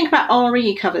what do we think about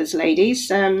RE covers, ladies?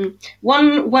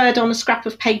 One word on a scrap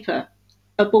of paper,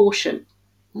 abortion.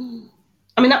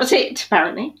 I mean, that was it,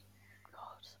 apparently.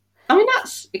 God. I mean,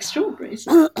 that's extraordinary,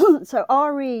 isn't it? So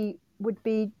RE would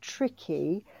be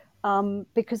tricky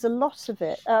because a lot of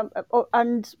it,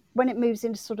 and when it moves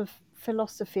into sort of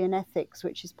philosophy and ethics,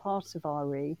 which is part of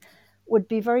RE, would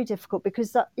be very difficult,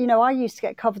 because that, you know, I used to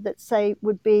get cover that say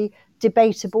would be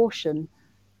debate abortion.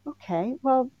 Okay,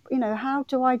 well, you know, how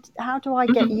do I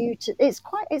get you to? It's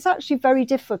actually very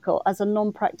difficult as a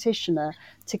non-practitioner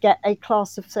to get a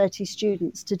class of 30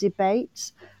 students to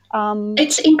debate.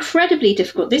 It's incredibly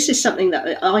difficult. This is something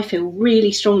that I feel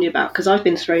really strongly about, because I've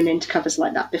been thrown into covers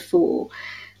like that before.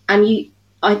 And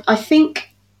I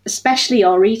think, especially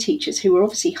RE teachers who are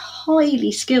obviously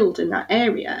highly skilled in that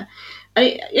area,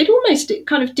 it almost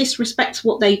kind of disrespects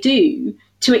what they do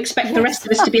to expect the rest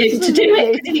of us to be able to do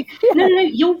it. No,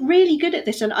 you're really good at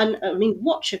this. And I mean,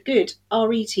 watch a good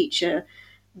RE teacher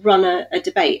run a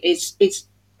debate. It's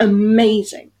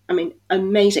amazing. I mean,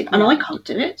 amazing. And I can't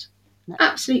do it. No.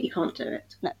 Absolutely can't do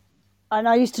it. No. And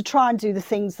I used to try and do the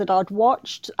things that I'd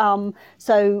watched.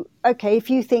 So, okay, if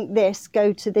you think this,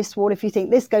 go to this wall. If you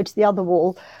think this, go to the other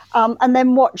wall. And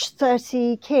then watch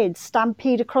 30 kids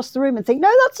stampede across the room and think,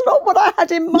 no, that's not what I had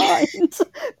in mind.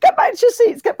 Get back to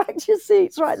your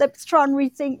seats. Right, let's try and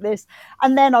rethink this.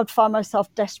 And then I'd find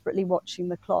myself desperately watching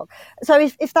the clock. So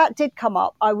if that did come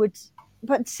up, I would...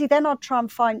 But see, then I'd try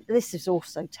and find... This is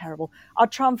also terrible.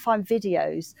 I'd try and find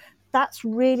videos. That's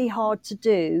really hard to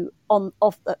do on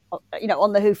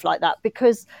the hoof like that,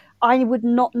 because I would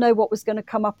not know what was going to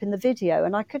come up in the video,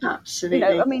 and I couldn't. Absolutely. You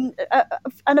know, I mean,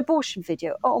 an abortion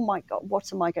video. Oh my God,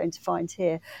 what am I going to find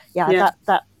here? Yeah.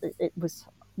 That it was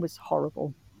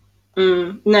horrible.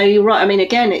 No, you're right. I mean,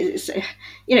 again, it's,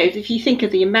 you know, if you think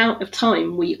of the amount of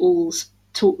time we all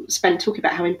spend talking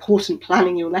about how important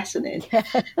planning your lesson is,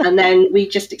 and then we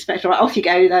just expect, right, off you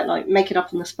go, that like make it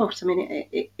up on the spot. I mean,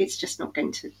 it's just not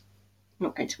going to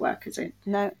work, is it?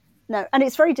 No. And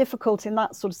it's very difficult in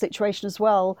that sort of situation as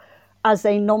well, as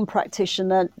a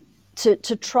non-practitioner,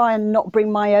 to try and not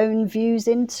bring my own views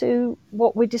into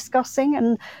what we're discussing,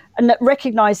 and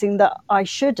recognising that I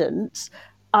shouldn't.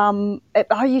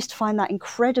 I used to find that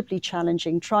incredibly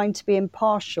challenging, trying to be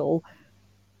impartial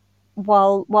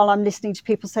while I'm listening to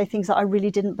people say things that I really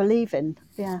didn't believe in.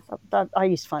 Yeah, I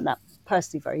used to find that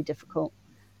personally very difficult.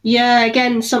 Yeah,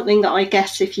 again, something that I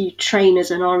guess if you train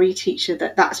as an RE teacher,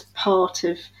 that's part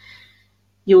of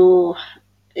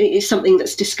it's something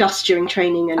that's discussed during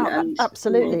training. And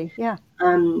absolutely, you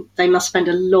know, they must spend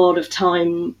a lot of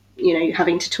time, you know,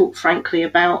 having to talk frankly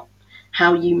about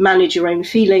how you manage your own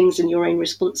feelings and your own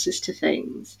responses to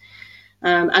things.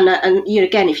 And you know,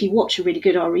 again, if you watch a really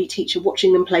good RE teacher,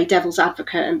 watching them play devil's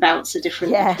advocate and bounce a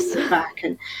different opinion back.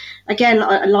 And again,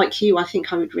 like you, I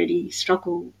think I would really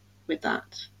struggle with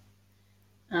that.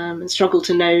 And struggle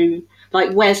to know,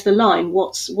 like, where's the line?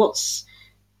 What's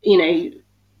you know,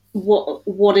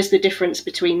 what is the difference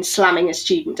between slamming a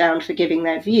student down for giving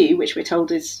their view, which we're told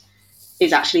is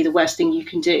actually the worst thing you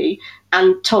can do,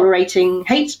 and tolerating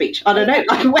hate speech? I don't know.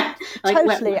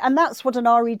 Totally. And that's what an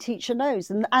RE teacher knows.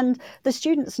 And the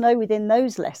students know within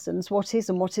those lessons what is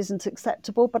and what isn't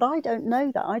acceptable. But I don't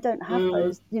know that. I don't have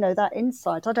those, you know, that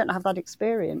insight. I don't have that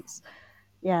experience.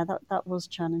 Yeah, that was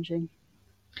challenging.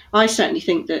 I certainly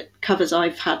think that covers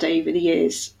I've had over the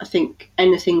years, I think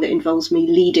anything that involves me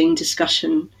leading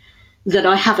discussion that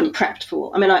I haven't prepped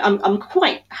for. I mean, I'm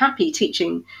quite happy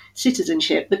teaching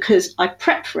citizenship because I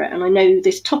prep for it and I know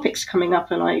this topic's coming up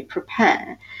and I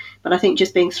prepare. But I think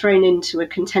just being thrown into a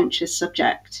contentious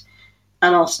subject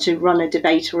and asked to run a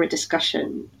debate or a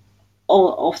discussion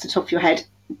off the top of your head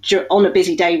on a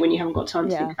busy day when you haven't got time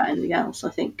to think about anything else, I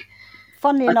think.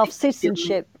 Funnily enough,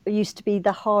 citizenship used to be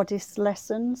the hardest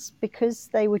lessons because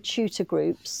they were tutor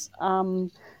groups.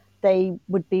 They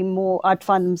would be I'd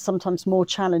find them sometimes more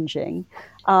challenging.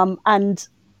 And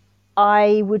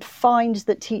I would find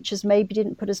that teachers maybe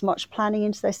didn't put as much planning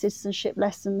into their citizenship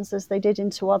lessons as they did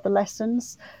into other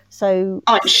lessons. So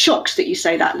I'm shocked that you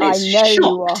say that, Liz.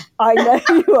 I know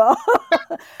you are.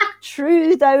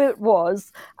 True though it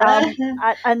was.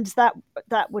 And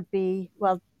that would be,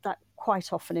 well, that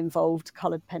quite often involved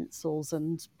coloured pencils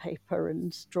and paper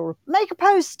and make a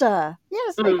poster.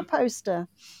 Yes, make a poster.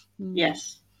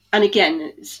 Yes. And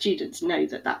again, students know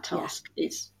that task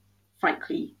is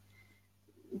frankly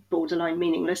borderline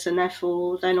meaningless, and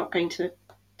therefore they're not going to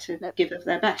give of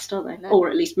their best, are they? No. Or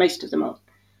at least most of them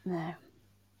aren't.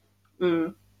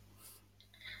 No.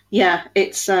 Yeah,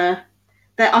 it's I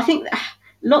think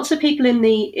lots of people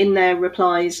in their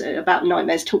replies about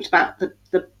nightmares talked about the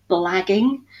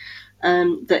blagging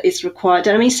that is required.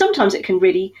 And I mean, sometimes it can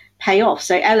really pay off.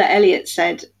 So Ella Elliott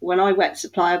said, when I worked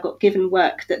supply, I got given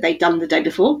work that they'd done the day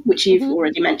before, which you've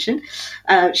already mentioned.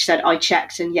 She said, I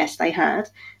checked and yes, they had.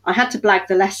 I had to blag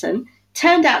the lesson.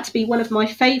 Turned out to be one of my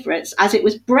favourites as it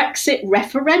was Brexit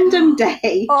referendum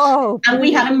day. And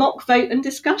we had a mock vote and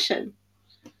discussion.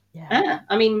 Yeah,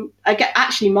 I mean, I get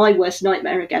actually my worst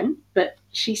nightmare again, but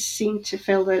she seemed to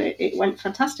feel that it went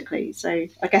fantastically. So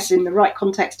I guess in the right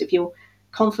context, if you're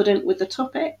confident with the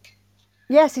topic.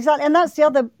 Yes, exactly. And that's the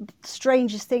other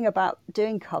strangest thing about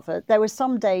doing cover. There were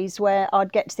some days where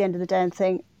I'd get to the end of the day and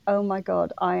think, oh my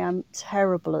God, I am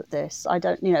terrible at this. I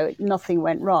don't, nothing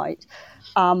went right,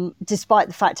 despite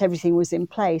the fact everything was in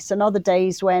place. And other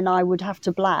days when I would have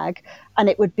to blag and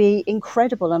it would be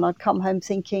incredible. And I'd come home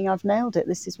thinking, I've nailed it.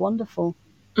 This is wonderful.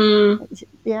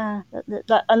 Yeah.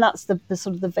 And that's the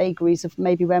sort of the vagaries of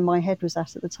maybe where my head was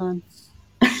at the time.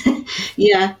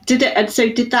 Yeah.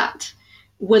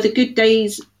 Were the good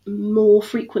days more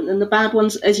frequent than the bad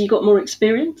ones as you got more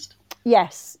experienced?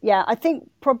 Yes. Yeah. I think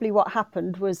probably what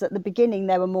happened was at the beginning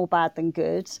there were more bad than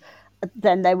good.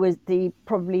 Then there was the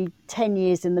probably 10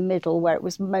 years in the middle where it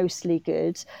was mostly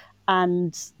good.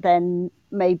 And then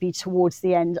maybe towards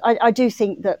the end, I do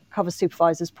think that cover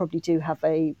supervisors probably do have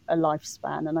a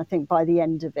lifespan. And I think by the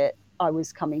end of it, I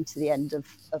was coming to the end of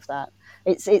that.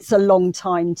 It's a long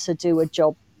time to do a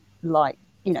job like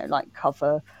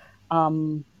cover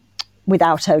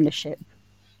without ownership.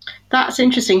 That's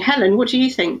interesting. Helen, what do you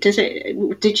think?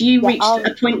 Did you reach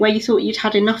a point where you thought you'd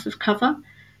had enough of cover?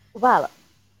 Well,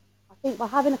 I think by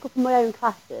having a couple of my own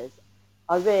classes,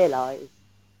 I realised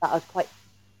that I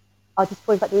was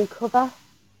disappointed about doing cover,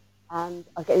 and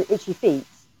I was getting itchy feet.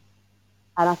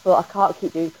 And I thought, I can't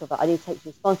keep doing cover. I need to take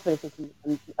some responsibility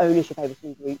and some ownership over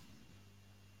some groups,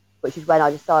 which is when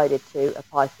I decided to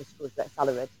apply for schools that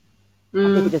salaried. I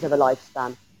think it does have a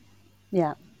lifespan.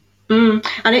 Yeah. And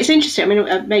it's interesting. I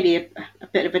mean, maybe a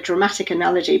bit of a dramatic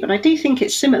analogy, but I do think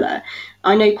it's similar.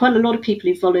 I know quite a lot of people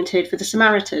who've volunteered for the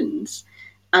Samaritans,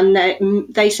 and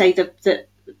they say that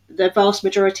the vast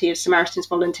majority of Samaritans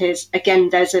volunteers, again,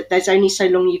 there's only so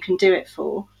long you can do it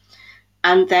for,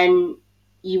 and then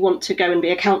you want to go and be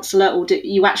a counsellor, or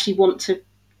you actually want to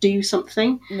do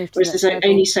something, whereas there's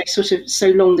only so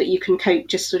long that you can cope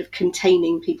just sort of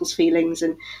containing people's feelings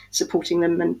and supporting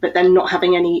them, but then not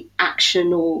having any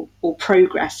action or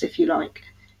progress, if you like.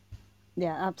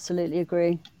 Yeah, absolutely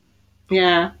agree.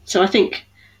 Yeah, so I think,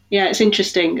 yeah, it's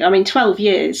interesting. I mean, 12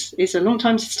 years is a long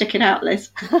time to stick it out,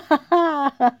 Liz.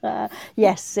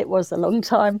 Yes, it was a long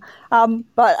time.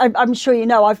 But I'm sure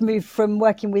I've moved from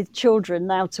working with children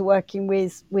now to working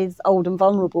with old and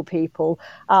vulnerable people,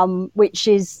 which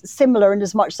is similar in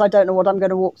as much as I don't know what I'm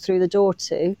going to walk through the door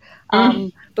to,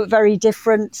 but very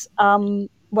different.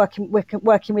 Working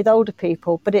with older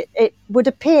people, but it would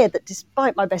appear that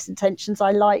despite my best intentions,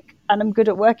 I like and I'm good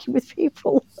at working with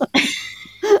people.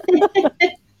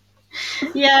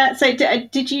 Yeah. So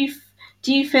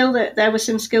do you feel that there were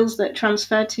some skills that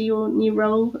transferred to your new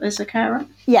role as a carer?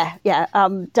 Yeah.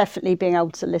 Definitely being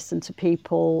able to listen to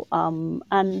people,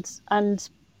 and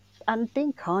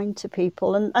being kind to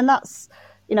people, and that's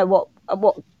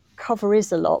what cover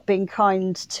is a lot, being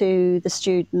kind to the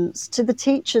students, to the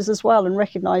teachers as well, and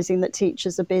recognising that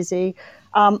teachers are busy,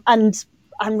 and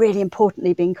really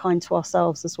importantly being kind to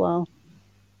ourselves as well.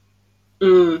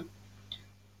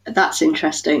 That's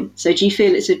interesting. So do you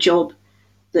feel it's a job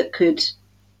that could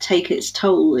take its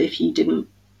toll if you didn't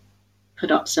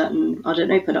put up certain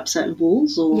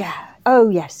walls? Or yeah. Oh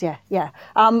yes, yeah.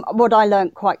 What I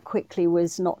learned quite quickly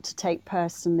was not to take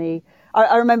personally.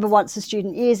 I remember once a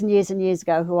student years and years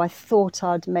ago who I thought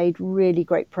I'd made really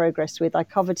great progress with. I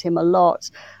covered him a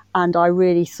lot, and I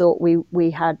really thought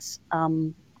we had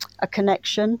a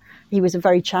connection. He was a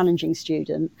very challenging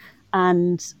student.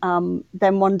 And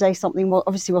then one day something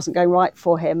obviously wasn't going right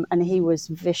for him, and he was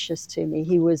vicious to me.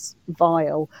 He was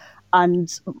vile. And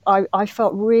I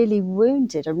felt really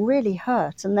wounded and really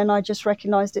hurt. And then I just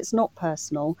recognised it's not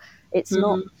personal. It's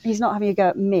not. He's not having a go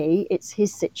at me. It's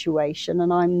his situation,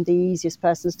 and I'm the easiest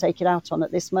person to take it out on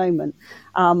at this moment.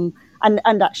 And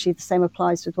actually, the same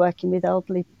applies with working with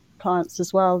elderly clients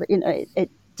as well.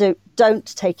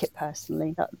 Don't take it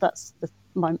personally. That's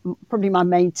probably my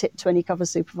main tip to any cover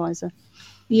supervisor.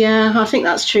 Yeah, I think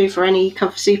that's true for any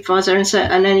cover supervisor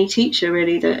and any teacher,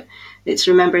 really, that it's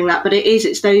remembering that. But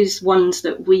it's those ones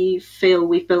that we feel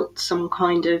we've built some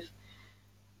kind of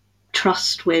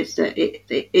trust with that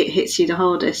it hits you the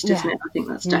hardest, isn't it? I think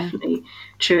that's definitely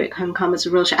true. It can come as a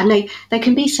real shock. And they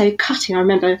can be so cutting. I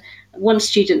remember one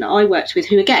student that I worked with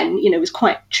who, again, was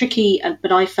quite tricky,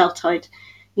 but I felt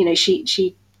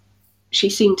she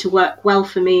seemed to work well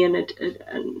for me, and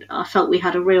I felt we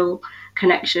had a real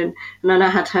connection. And then I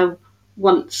had her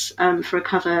once for a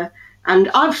cover,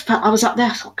 and I was up there.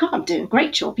 I thought, God, I'm doing a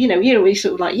great job. We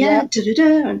sort of like,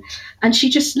 and she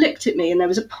just looked at me, and there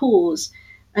was a pause,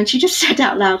 and she just said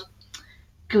out loud,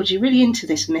 God, you're really into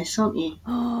this, miss, aren't you?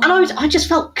 And I just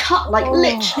felt cut, like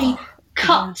literally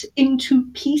cut into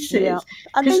pieces. Yeah.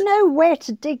 And they know where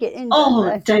to dig it in.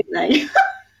 Don't they?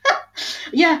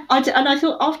 Yeah, and I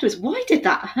thought afterwards, why did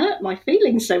that hurt my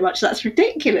feelings so much? That's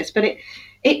ridiculous. But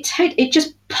it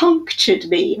just punctured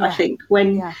me. Yeah. I think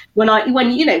when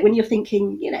you're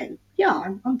thinking,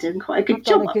 I'm doing quite a good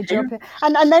job.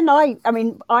 And then I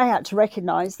had to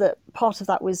recognise that part of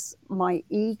that was my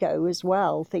ego as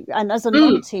well. And as a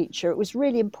non-teacher, it was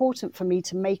really important for me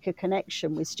to make a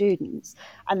connection with students.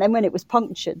 And then when it was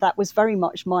punctured, that was very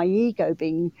much my ego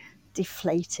being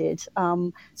deflated.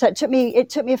 So it took me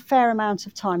a fair amount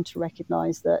of time to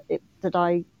recognise that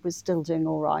I was still doing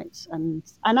all right. And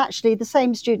actually, the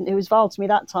same student who was vile to me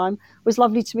that time was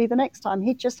lovely to me the next time.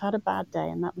 He'd just had a bad day,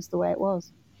 and that was the way it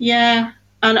was. Yeah,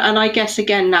 and I guess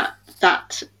again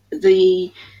that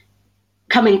the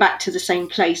coming back to the same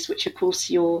place, which of course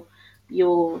your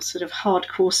sort of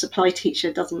hardcore supply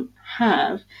teacher doesn't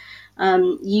have.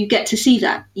 You get to see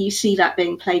that. You see that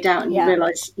being played out, and you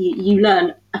realise, you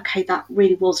learn, okay, that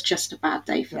really was just a bad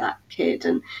day for that kid,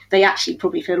 and they actually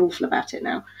probably feel awful about it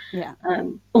now. Yeah.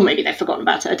 Or maybe they've forgotten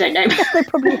about it. I don't know. They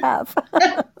probably have.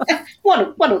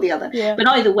 one or the other. Yeah. But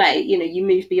either way, you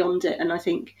move beyond it, and I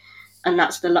think, and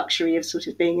that's the luxury of sort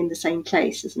of being in the same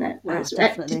place, isn't it? Whereas,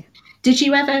 definitely. Did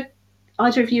you ever,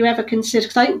 either of you ever consider?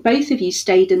 Because I think both of you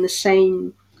stayed in the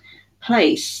same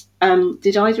place.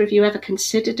 Did either of you ever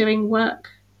consider doing work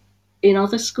in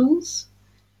other schools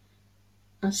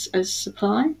as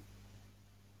supply?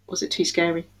 Was it too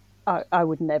scary? I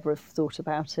would never have thought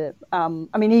about it.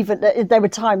 Even there were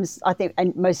times, I think,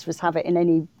 and most of us have it in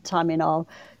any time in our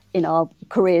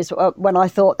careers, when I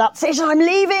thought, that's it, I'm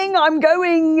leaving, I'm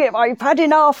going, I've had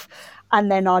enough. And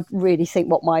then I'd really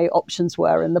think what my options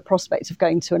were, and the prospect of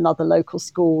going to another local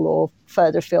school or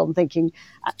further afield, and thinking,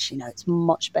 actually, no, it's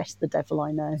much better the devil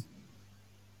I know.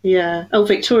 Yeah. Oh,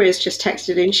 Victoria's just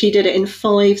texted in. She did it in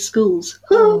 5 schools.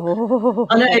 Oh.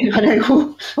 I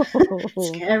know.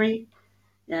 Scary.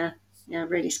 Yeah,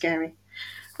 really scary.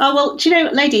 Oh, well, do you know,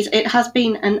 ladies, it has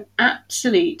been an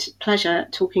absolute pleasure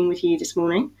talking with you this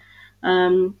morning.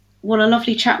 What a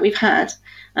lovely chat we've had.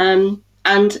 Do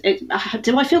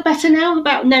I feel better now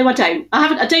about? No, I don't.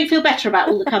 I don't feel better about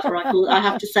all the cover, I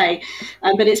have to say.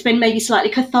 But it's been maybe slightly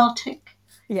cathartic,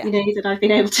 that I've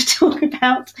been able to talk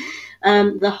about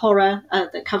the horror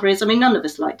that cover is. I mean, none of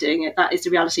us like doing it. That is the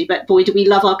reality. But boy, do we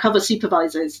love our cover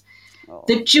supervisors. Oh.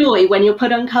 The joy when you're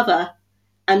put on cover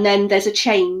and then there's a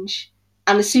change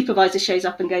and the supervisor shows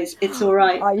up and goes, it's all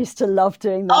right. I used to love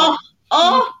doing that.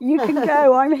 Oh, you can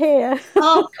go, I'm here.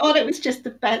 Oh, God, it was just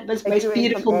the most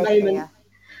beautiful moment.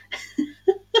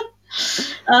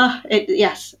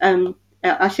 Yes.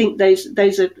 I think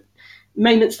those are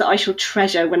moments that I shall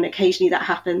treasure when occasionally that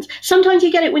happens. Sometimes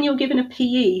you get it when you're given a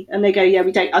PE and they go, yeah,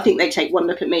 we don't. I think they take one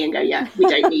look at me and go, yeah, we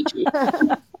don't need you.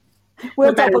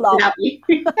 We'll double up.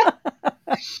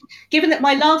 Given that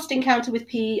my last encounter with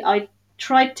PE, I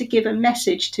tried to give a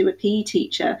message to a PE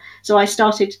teacher. So I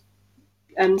started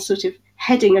sort of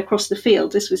heading across the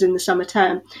field. This was in the summer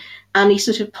term. And he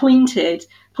sort of pointed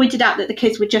out that the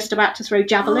kids were just about to throw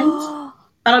javelins.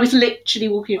 And I was literally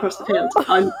walking across the field.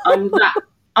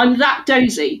 I'm that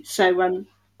dozy. So,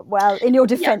 well, in your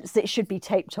defence, it should be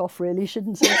taped off, really,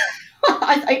 shouldn't it?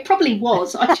 It probably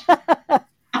was. I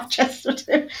just sort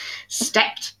of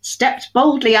stepped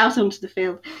boldly out onto the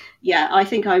field. Yeah, I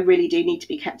think I really do need to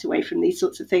be kept away from these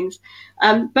sorts of things.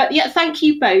 But yeah, thank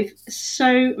you both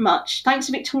so much. Thanks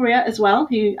to Victoria as well,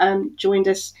 who joined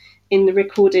us in the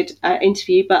recorded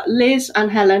interview. But Liz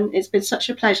and Helen, it's been such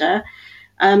a pleasure.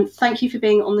 Thank you for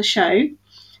being on the show.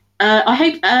 I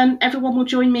hope everyone will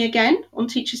join me again on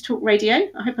Teachers Talk Radio.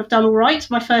 I hope I've done all right,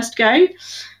 my first go.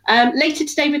 Later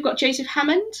today, we've got Joseph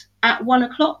Hammond at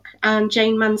 1:00 and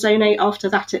Jane Manzone after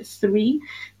that at 3.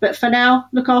 But for now,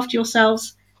 look after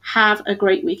yourselves. Have a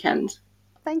great weekend.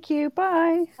 Thank you.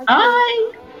 Bye.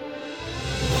 Bye.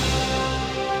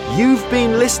 You've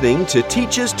been listening to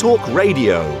Teachers Talk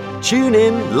Radio. Tune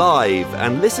in live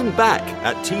and listen back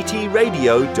at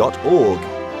ttradio.org.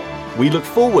 We look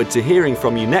forward to hearing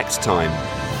from you next time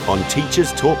on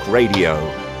Teachers Talk Radio.